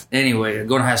sucks. Anyway,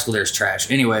 going to high school there is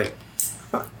trash. Anyway.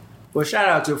 Well, shout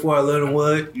out to Fort Leonard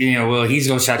Wood. Yeah, well, he's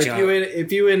gonna shout you out.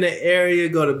 If you in the area,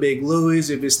 go to Big Louie's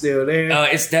if it's still there.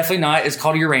 It's definitely not. It's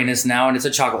called Uranus now, and it's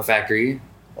a chocolate factory.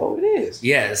 Oh, it is.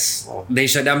 Yes, they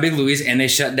shut down Big Louie's, and they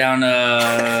shut down.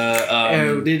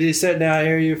 Did they shut down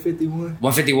Area 51?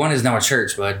 151 is now a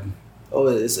church, bud. Oh,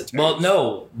 it's a church. Well,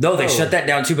 no, they shut that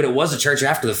down too, but it was a church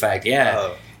after the fact.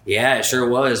 Yeah, yeah, it sure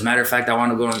was. Matter of fact, I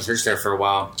wanted to go to the church there for a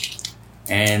while.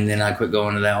 And then I quit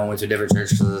going to that one, went to a different church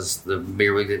because the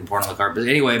beer was getting poured on the carpet.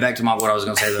 Anyway, back to what I was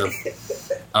going to say though.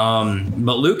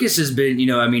 But Lucas has been,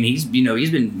 he's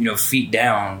been, feet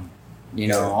down,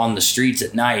 on the streets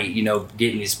at night,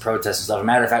 getting these protests and stuff. As a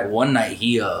matter of fact, one night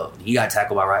he got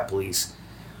tackled by riot police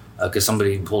because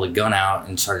somebody pulled a gun out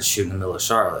and started shooting in the middle of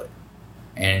Charlotte,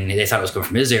 and they thought it was coming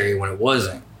from his area when it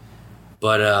wasn't.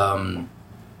 But I'm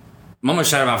gonna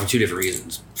shout him out for 2 different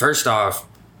reasons. First off.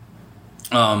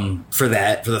 For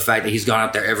the fact that he's gone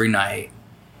out there every night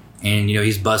and,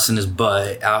 he's busting his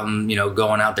butt out and,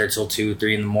 going out there till 2,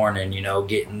 3 in the morning,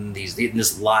 getting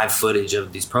this live footage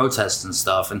of these protests and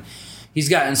stuff. And he's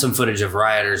gotten some footage of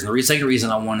rioters. And the second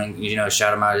reason I want to,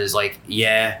 shout him out is like,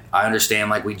 yeah, I understand.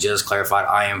 Like we just clarified,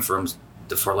 I am from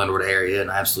the Fort Leonard Wood area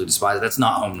and I absolutely despise it. That's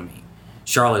not home to me.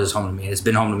 Charlotte is home to me. And it's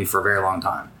been home to me for a very long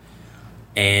time.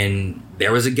 And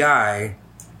there was a guy.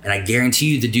 And I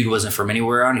guarantee you the dude wasn't from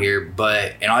anywhere around here,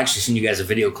 and I'll actually send you guys a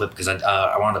video clip because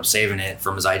I wound up saving it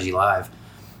from his IG Live.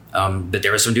 But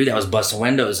there was some dude that was busting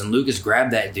windows, and Lucas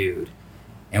grabbed that dude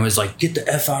and was like, "Get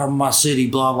the F out of my city,"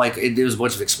 blah. Like there was a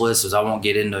bunch of expletives. I won't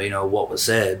get into what was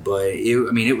said, but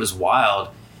it was wild.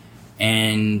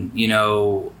 And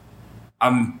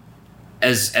I'm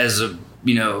as a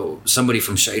somebody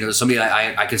from somebody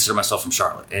I consider myself from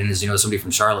Charlotte, and as somebody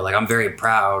from Charlotte, like I'm very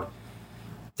proud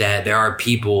that there are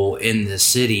people in the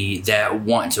city that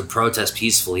want to protest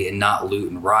peacefully and not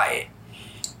loot and riot.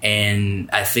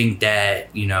 And I think that,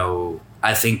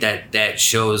 that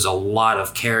shows a lot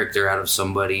of character out of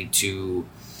somebody to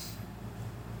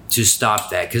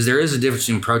stop that. Because there is a difference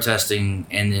between protesting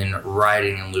and then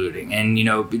rioting and looting. And,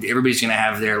 everybody's going to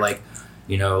have their,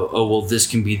 oh, well, this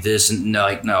can be this. And no,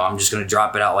 I'm just going to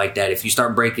drop it out like that. If you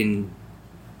start breaking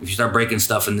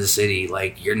stuff in the city,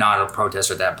 like you're not a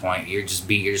protester at that point. You're just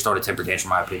throwing a temper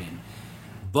tantrum, in my opinion.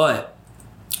 But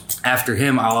after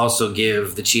him, I'll also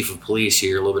give the chief of police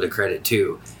here a little bit of credit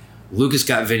too. Lucas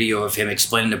got video of him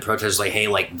explaining to protesters like, hey,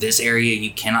 like this area,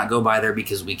 you cannot go by there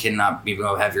because we cannot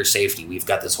have your safety. We've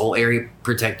got this whole area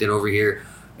protected over here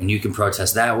and you can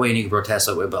protest that way and you can protest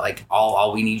that way. But like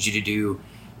all we need you to do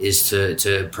is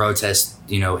to protest,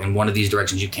 in one of these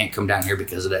directions. You can't come down here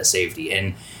because of that safety.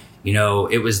 And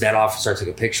it was that officer I took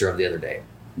a picture of the other day.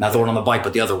 Not the one on the bike,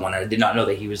 but the other one. I did not know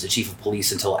that he was the chief of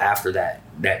police until after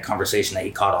that conversation that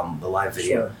he caught on the live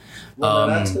video. Sure.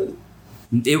 Well,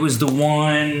 it was the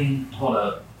one... Hold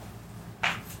up.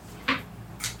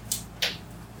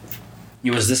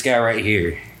 It was this guy right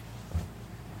here.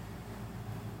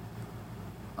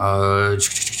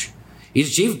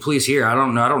 He's chief of police here. I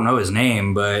don't know his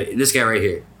name, but this guy right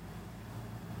here.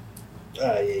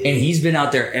 Yeah. And he's been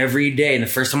out there every day. And the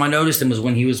first time I noticed him was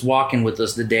when he was walking with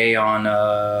us the day on,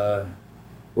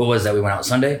 what was that? We went out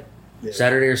Sunday? Yeah.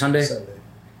 Saturday or Sunday? Sunday.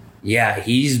 Yeah,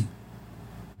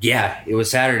 it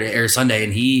was Saturday or Sunday.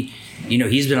 And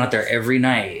he's been out there every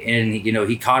night. And,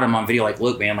 he caught him on video like,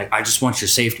 look, man, like, I just want your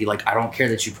safety. Like, I don't care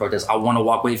that you protest. I want to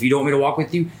walk with you. If you don't want me to walk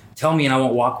with you, tell me and I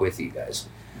won't walk with you guys.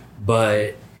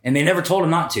 And they never told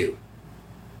him not to.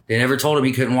 They never told him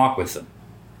he couldn't walk with them.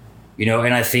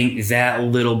 And I think that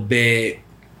little bit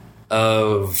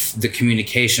of the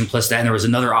communication plus that, and there was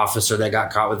another officer that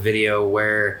got caught with video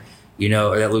where,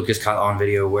 that Lucas caught on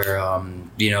video where,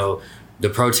 the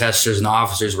protesters and the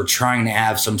officers were trying to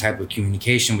have some type of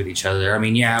communication with each other. I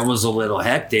mean, yeah, it was a little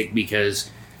hectic because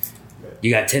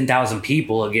you got 10,000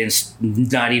 people against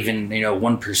not even,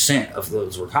 1% of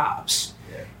those were cops.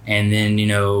 And then,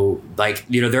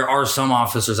 there are some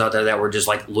officers out there that were just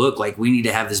like, look, like, we need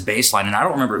to have this baseline. And I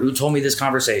don't remember who told me this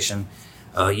conversation.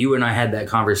 You and I had that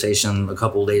conversation a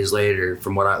couple of days later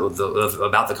from about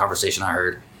the conversation I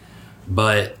heard.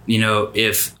 But,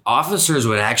 if officers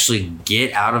would actually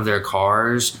get out of their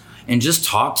cars and just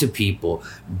talk to people,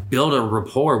 build a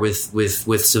rapport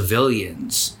with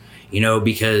civilians,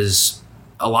 because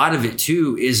a lot of it,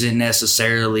 too, isn't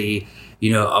necessarily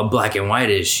a black and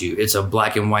white issue. It's a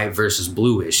black and white versus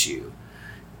blue issue,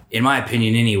 in my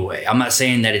opinion. Anyway, I'm not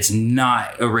saying that it's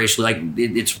not a racial,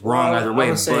 it's wrong either way. I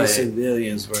would say but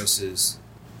civilians versus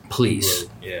police, blue.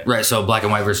 Yeah, right. So black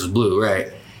and white versus blue,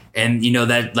 right? And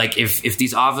that, like, if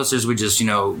these officers would just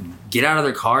get out of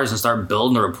their cars and start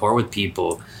building a rapport with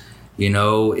people,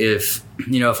 if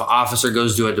an officer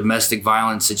goes to a domestic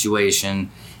violence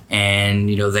situation. And,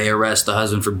 they arrest the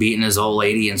husband for beating his old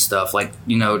lady and stuff. Like,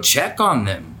 check on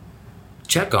them.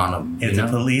 Check on them. If the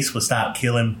police would stop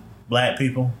killing black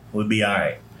people, we'd be all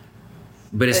right.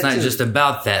 But it's not just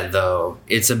about that, though.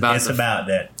 It's about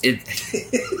that.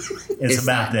 It's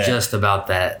about that. Just about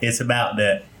that. It's about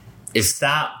that.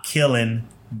 Stop killing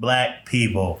black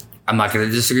people. I'm not going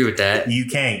to disagree with that. You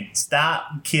can't.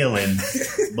 Stop killing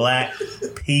black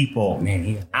people.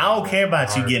 Man, I don't care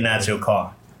about you getting out your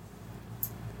car.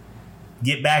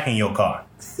 Get back in your car.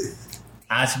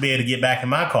 I should be able to get back in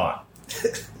my car.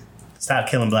 Stop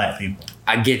killing black people.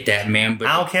 I get that, man, but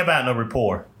I don't care about no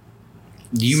rapport.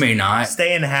 You may not.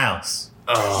 Stay in the house.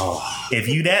 Oh. If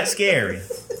you that scary,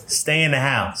 stay in the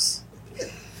house.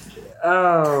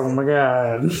 Oh my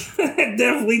God.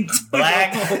 Definitely.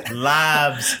 Black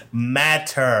lives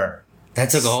matter. That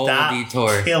took a whole detour.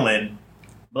 Stop killing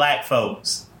black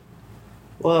folks.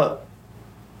 Well,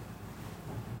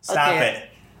 Stop it.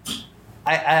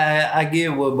 I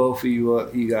get what both of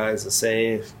you guys are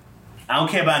saying. I don't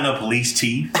care about no police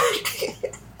chief.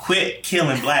 Quit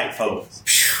killing black folks.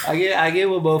 I get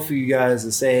what both of you guys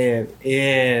are saying,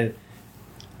 and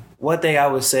one thing I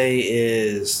would say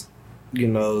is,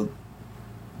 the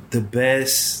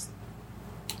best.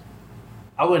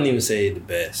 I wouldn't even say the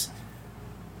best.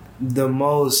 The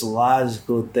most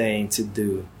logical thing to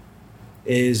do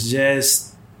is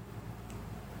just,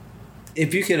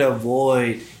 if you could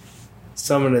avoid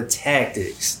some of the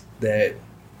tactics that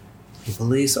the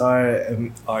police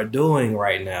are doing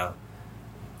right now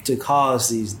to cause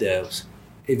these deaths.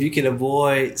 If you can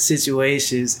avoid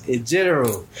situations in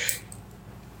general.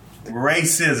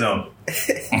 Racism.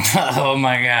 Oh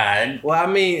my God. Well, I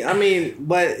mean,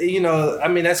 but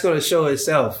that's going to show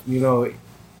itself,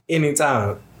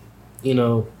 anytime,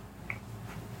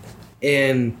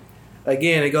 and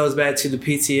again, it goes back to the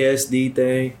PTSD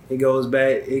thing. It goes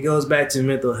back to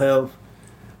mental health.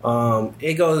 Mental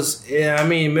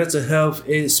health,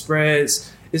 it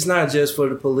spreads. It's not just for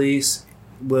the police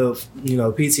with,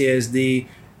 PTSD,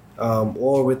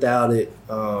 or without it.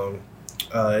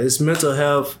 It's mental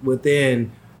health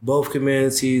within both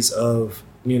communities of,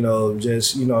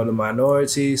 the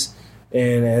minorities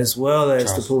and as well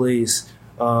as the police.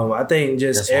 I think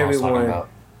just everyone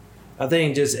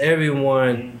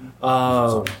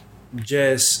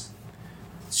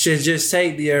should just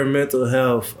take their mental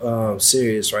health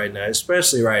serious right now,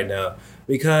 especially right now,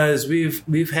 because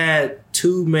we've had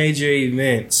two major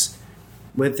events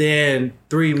within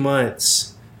 3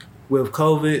 months with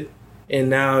COVID, and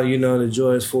now the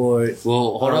George Floyd.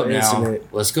 Well, hold up incident. now.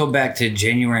 Let's go back to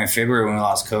January and February when we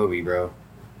lost Kobe, bro.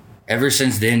 Ever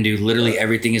since then, dude, literally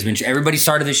everything has been. Everybody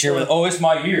started this year with, "Oh, it's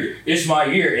my year,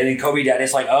 and then Kobe died.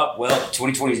 It's like, oh, well,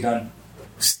 2020 is done.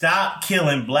 Stop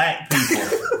killing black people.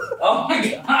 Oh my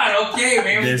God! Okay,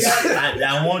 man.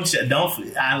 I want you.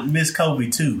 I miss Kobe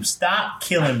too. Stop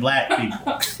killing black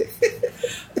people.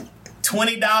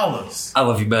 $20. I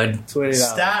love you, bud. $20.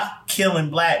 Stop killing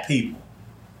black people.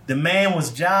 The man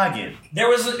was jogging. There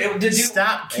was the dude.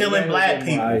 Stop killing black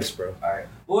people. Ice, bro. All right.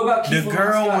 What about The Keith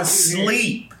girl Scott was too here?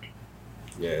 asleep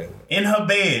Yeah. in her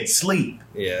bed, sleep.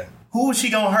 Yeah. Who was she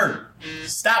gonna hurt?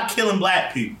 Stop killing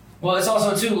black people. Well, it's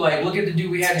also too like look at the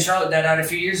dude we had in Charlotte that died a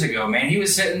few years ago. Man, he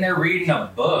was sitting there reading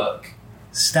a book.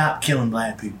 Stop killing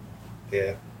black people.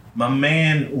 Yeah. My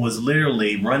man was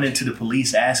literally running to the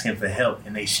police asking for help,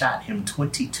 and they shot him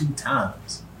 22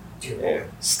 times. Yeah.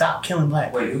 Stop killing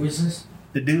black people. Wait, who is this?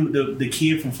 The dude, the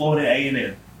kid from Florida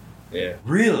A&M. Yeah.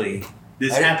 Really?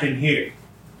 This I- happened here.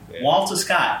 Yeah. Walter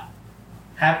Scott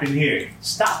happened here.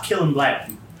 Stop killing black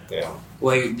people. Yeah.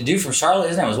 Wait, the dude from Charlotte,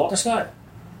 his name was Walter Scott?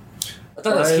 I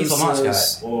thought that was Keith Lamont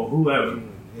Scott. Or whoever.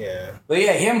 Yeah. But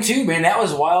yeah, him too, man. That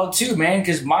was wild too, man.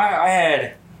 Because my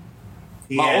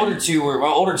older two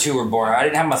were born. I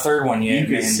didn't have my third one yet. You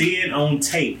can man. see it on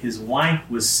tape. His wife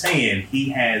was saying he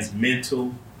hadn't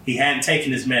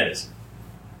taken his medicine.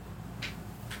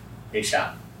 They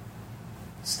shot him.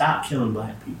 Stop killing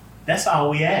black people. That's all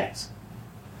we ask.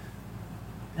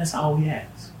 That's all we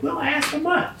ask. We don't ask for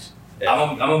much.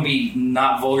 I'm gonna be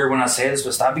not vulgar when I say this,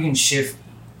 but stop being shifty.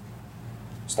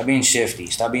 Stop being shifty.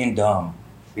 Stop being dumb.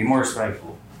 Be more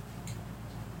respectful.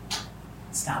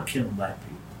 Stop killing black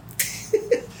people.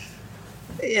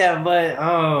 Yeah,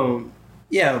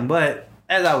 but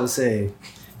as I was saying,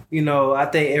 I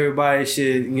think everybody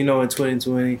should, in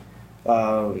 2020,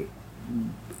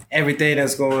 everything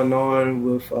that's going on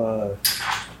with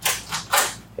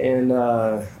in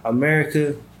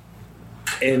America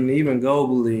and even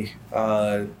globally,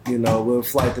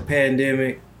 with like the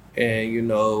pandemic and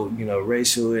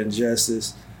racial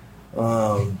injustice,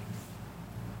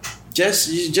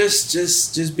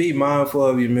 just be mindful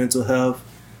of your mental health.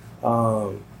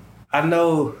 I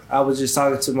know I was just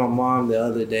talking to my mom the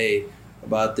other day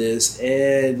about this,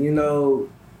 and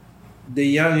the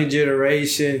younger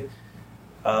generation,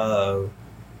 and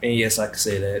yes, I can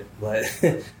say that, but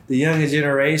the younger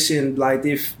generation, like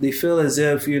they feel as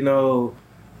if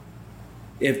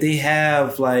if they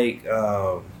have like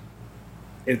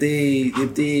if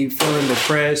they feeling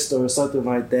depressed or something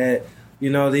like that,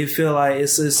 they feel like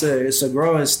it's a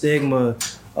growing stigma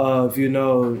of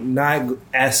not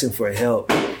asking for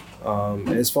help,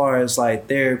 as far as like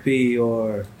therapy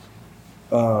or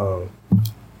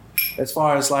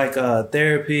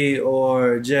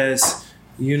just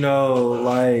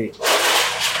like,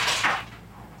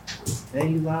 hey,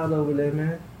 you loud over there,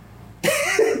 man.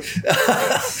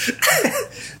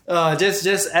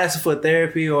 Just asking for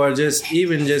therapy, or just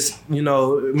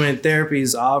when therapy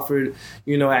is offered,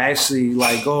 actually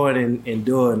like going and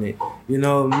doing it.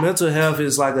 Mental health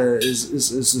is like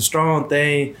it's a strong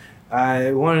thing.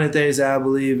 One of the things that I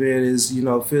believe in is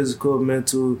physical,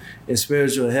 mental, and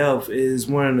spiritual health is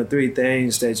one of the three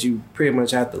things that you pretty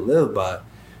much have to live by.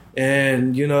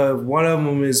 And if one of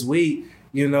them is weak,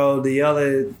 the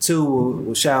other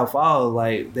two shall follow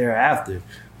like thereafter.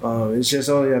 It's just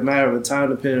only a matter of time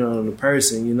depending on the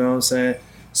person, you know what I'm saying?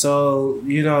 So,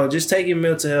 just taking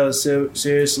mental health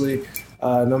seriously,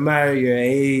 no matter your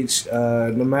age,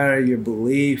 no matter your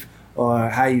belief or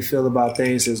how you feel about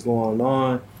things that's going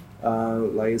on.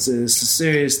 Like it's a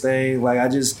serious thing. Like I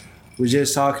was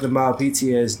just talking about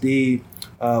PTSD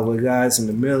with guys in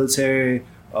the military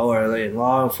or in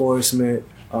law enforcement.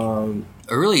 Or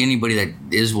really anybody that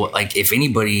is if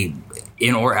anybody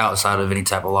in or outside of any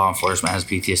type of law enforcement has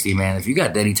PTSD, man, if you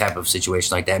got any type of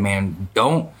situation like that, man,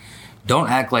 don't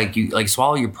act like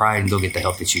swallow your pride and go get the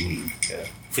help that you need. Yeah.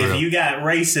 If you got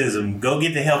racism, go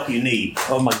get the help you need.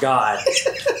 Oh my God.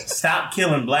 Stop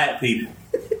killing black people.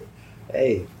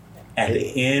 Hey. At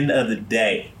the end of the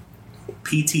day,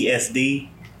 PTSD,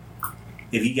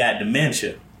 if you got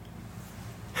dementia,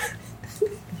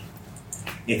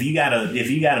 if you got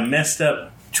a messed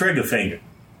up trigger finger,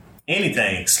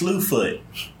 anything, slew foot,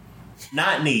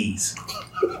 not knees,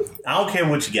 I don't care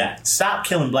what you got. Stop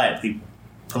killing black people.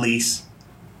 Police.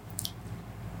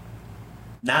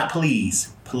 Not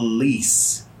please.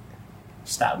 Police.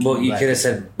 Stop killing Well, you black could have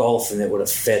people. said both and it would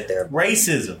have fit there.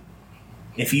 Racism.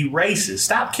 If you racist,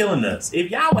 stop killing us.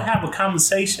 If y'all would have a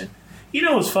conversation,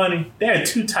 what's funny? There are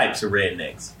two types of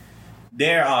rednecks.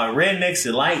 There are rednecks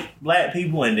that like black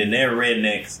people, and then there are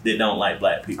rednecks that don't like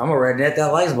black people. I'm a redneck that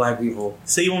likes black people.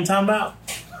 See what I'm talking about?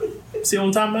 See what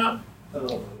I'm talking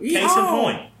about? Case in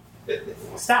point.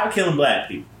 Stop killing black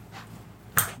people.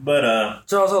 But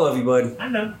Charles, I love you, bud. I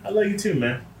know, I love you too,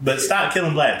 man. But stop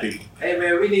killing black people. Hey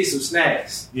man, we need some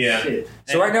snacks. Yeah. Shit.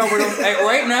 So right now we're gonna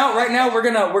right now we're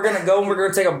gonna go and we're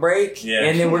gonna take a break, Yeah.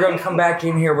 and then we're gonna come back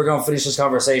in here. We're gonna finish this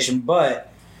conversation,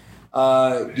 but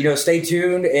Stay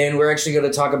tuned, and we're actually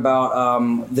going to talk about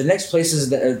the next places,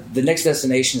 the next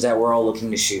destinations that we're all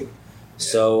looking to shoot.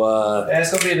 So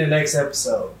that's gonna be the next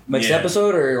episode. Next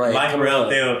episode, or like Real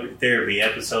Therapy,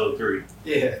 episode 3.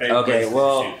 Yeah. Okay.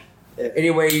 Well,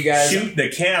 anyway, you guys shoot the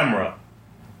camera,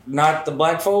 not the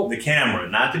black folk. The camera,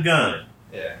 not the gun.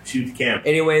 Yeah. Shoot the camera.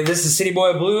 Anyway, this is City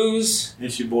Boy Blues.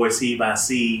 It's your boy Seed by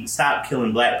Seed. Stop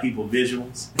killing black people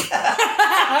visuals.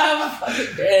 I'm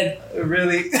fucking dead.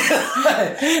 Really?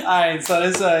 All right. So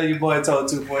this your boy Toad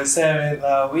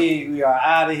 2.7. We are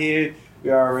out of here.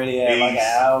 We're already at like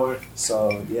an hour,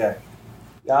 so yeah.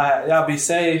 Y'all be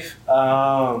safe.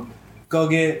 Go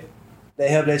get the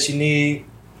help that you need.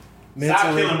 Mentally.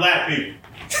 Stop killing black people,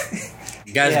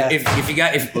 guys.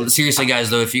 Yeah. Seriously,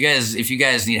 guys, though, if you guys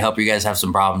need help, you guys have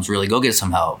some problems, really, go get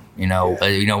some help. We're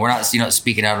not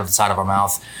speaking out of the side of our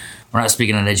mouth. We're not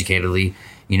speaking uneducatedly.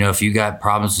 If you got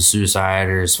problems with suicide,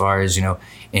 or as far as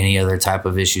any other type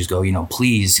of issues go,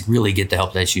 please really get the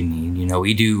help that you need.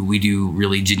 We do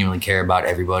really genuinely care about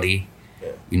everybody.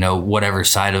 Yeah. Whatever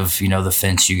side of the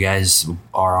fence you guys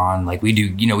are on, like we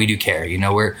do care.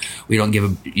 We don't give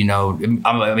a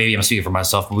maybe I'm speaking for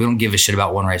myself, but we don't give a shit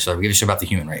about one race or other. We give a shit about the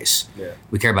human race. Yeah.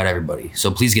 We care about everybody. So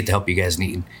please get the help you guys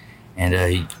need,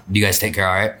 and you guys take care.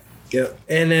 All right. Yep.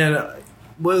 And then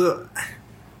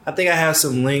I think I have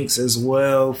some links as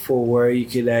well for where you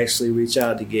could actually reach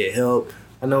out to get help.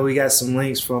 I know we got some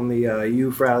links from the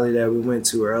youth rally that we went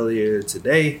to earlier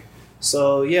today.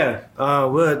 So yeah,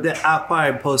 I'll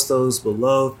probably post those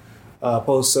below.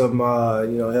 Post some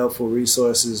helpful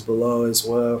resources below as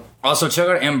well. Also, check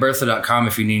out ambertha.com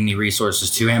if you need any resources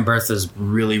too. Ambertha's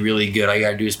really, really good. All you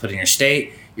gotta do is put in your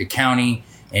state, your county,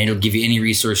 and it'll give you any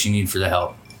resource you need for the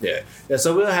help. Yeah.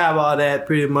 So we'll have all that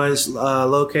pretty much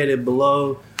located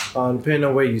below, depending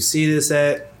on where you see this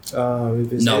at. If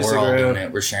it's Instagram, we're all doing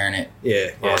it. We're sharing it.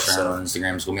 Yeah. We're all sharing it on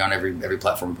Instagram. It's going to be on every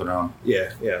platform we put it on.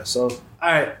 Yeah. So, all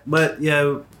right. But,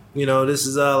 yeah, this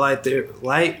is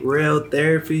Light Rail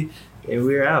Therapy, and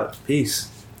we're out. Peace.